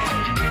Hartley.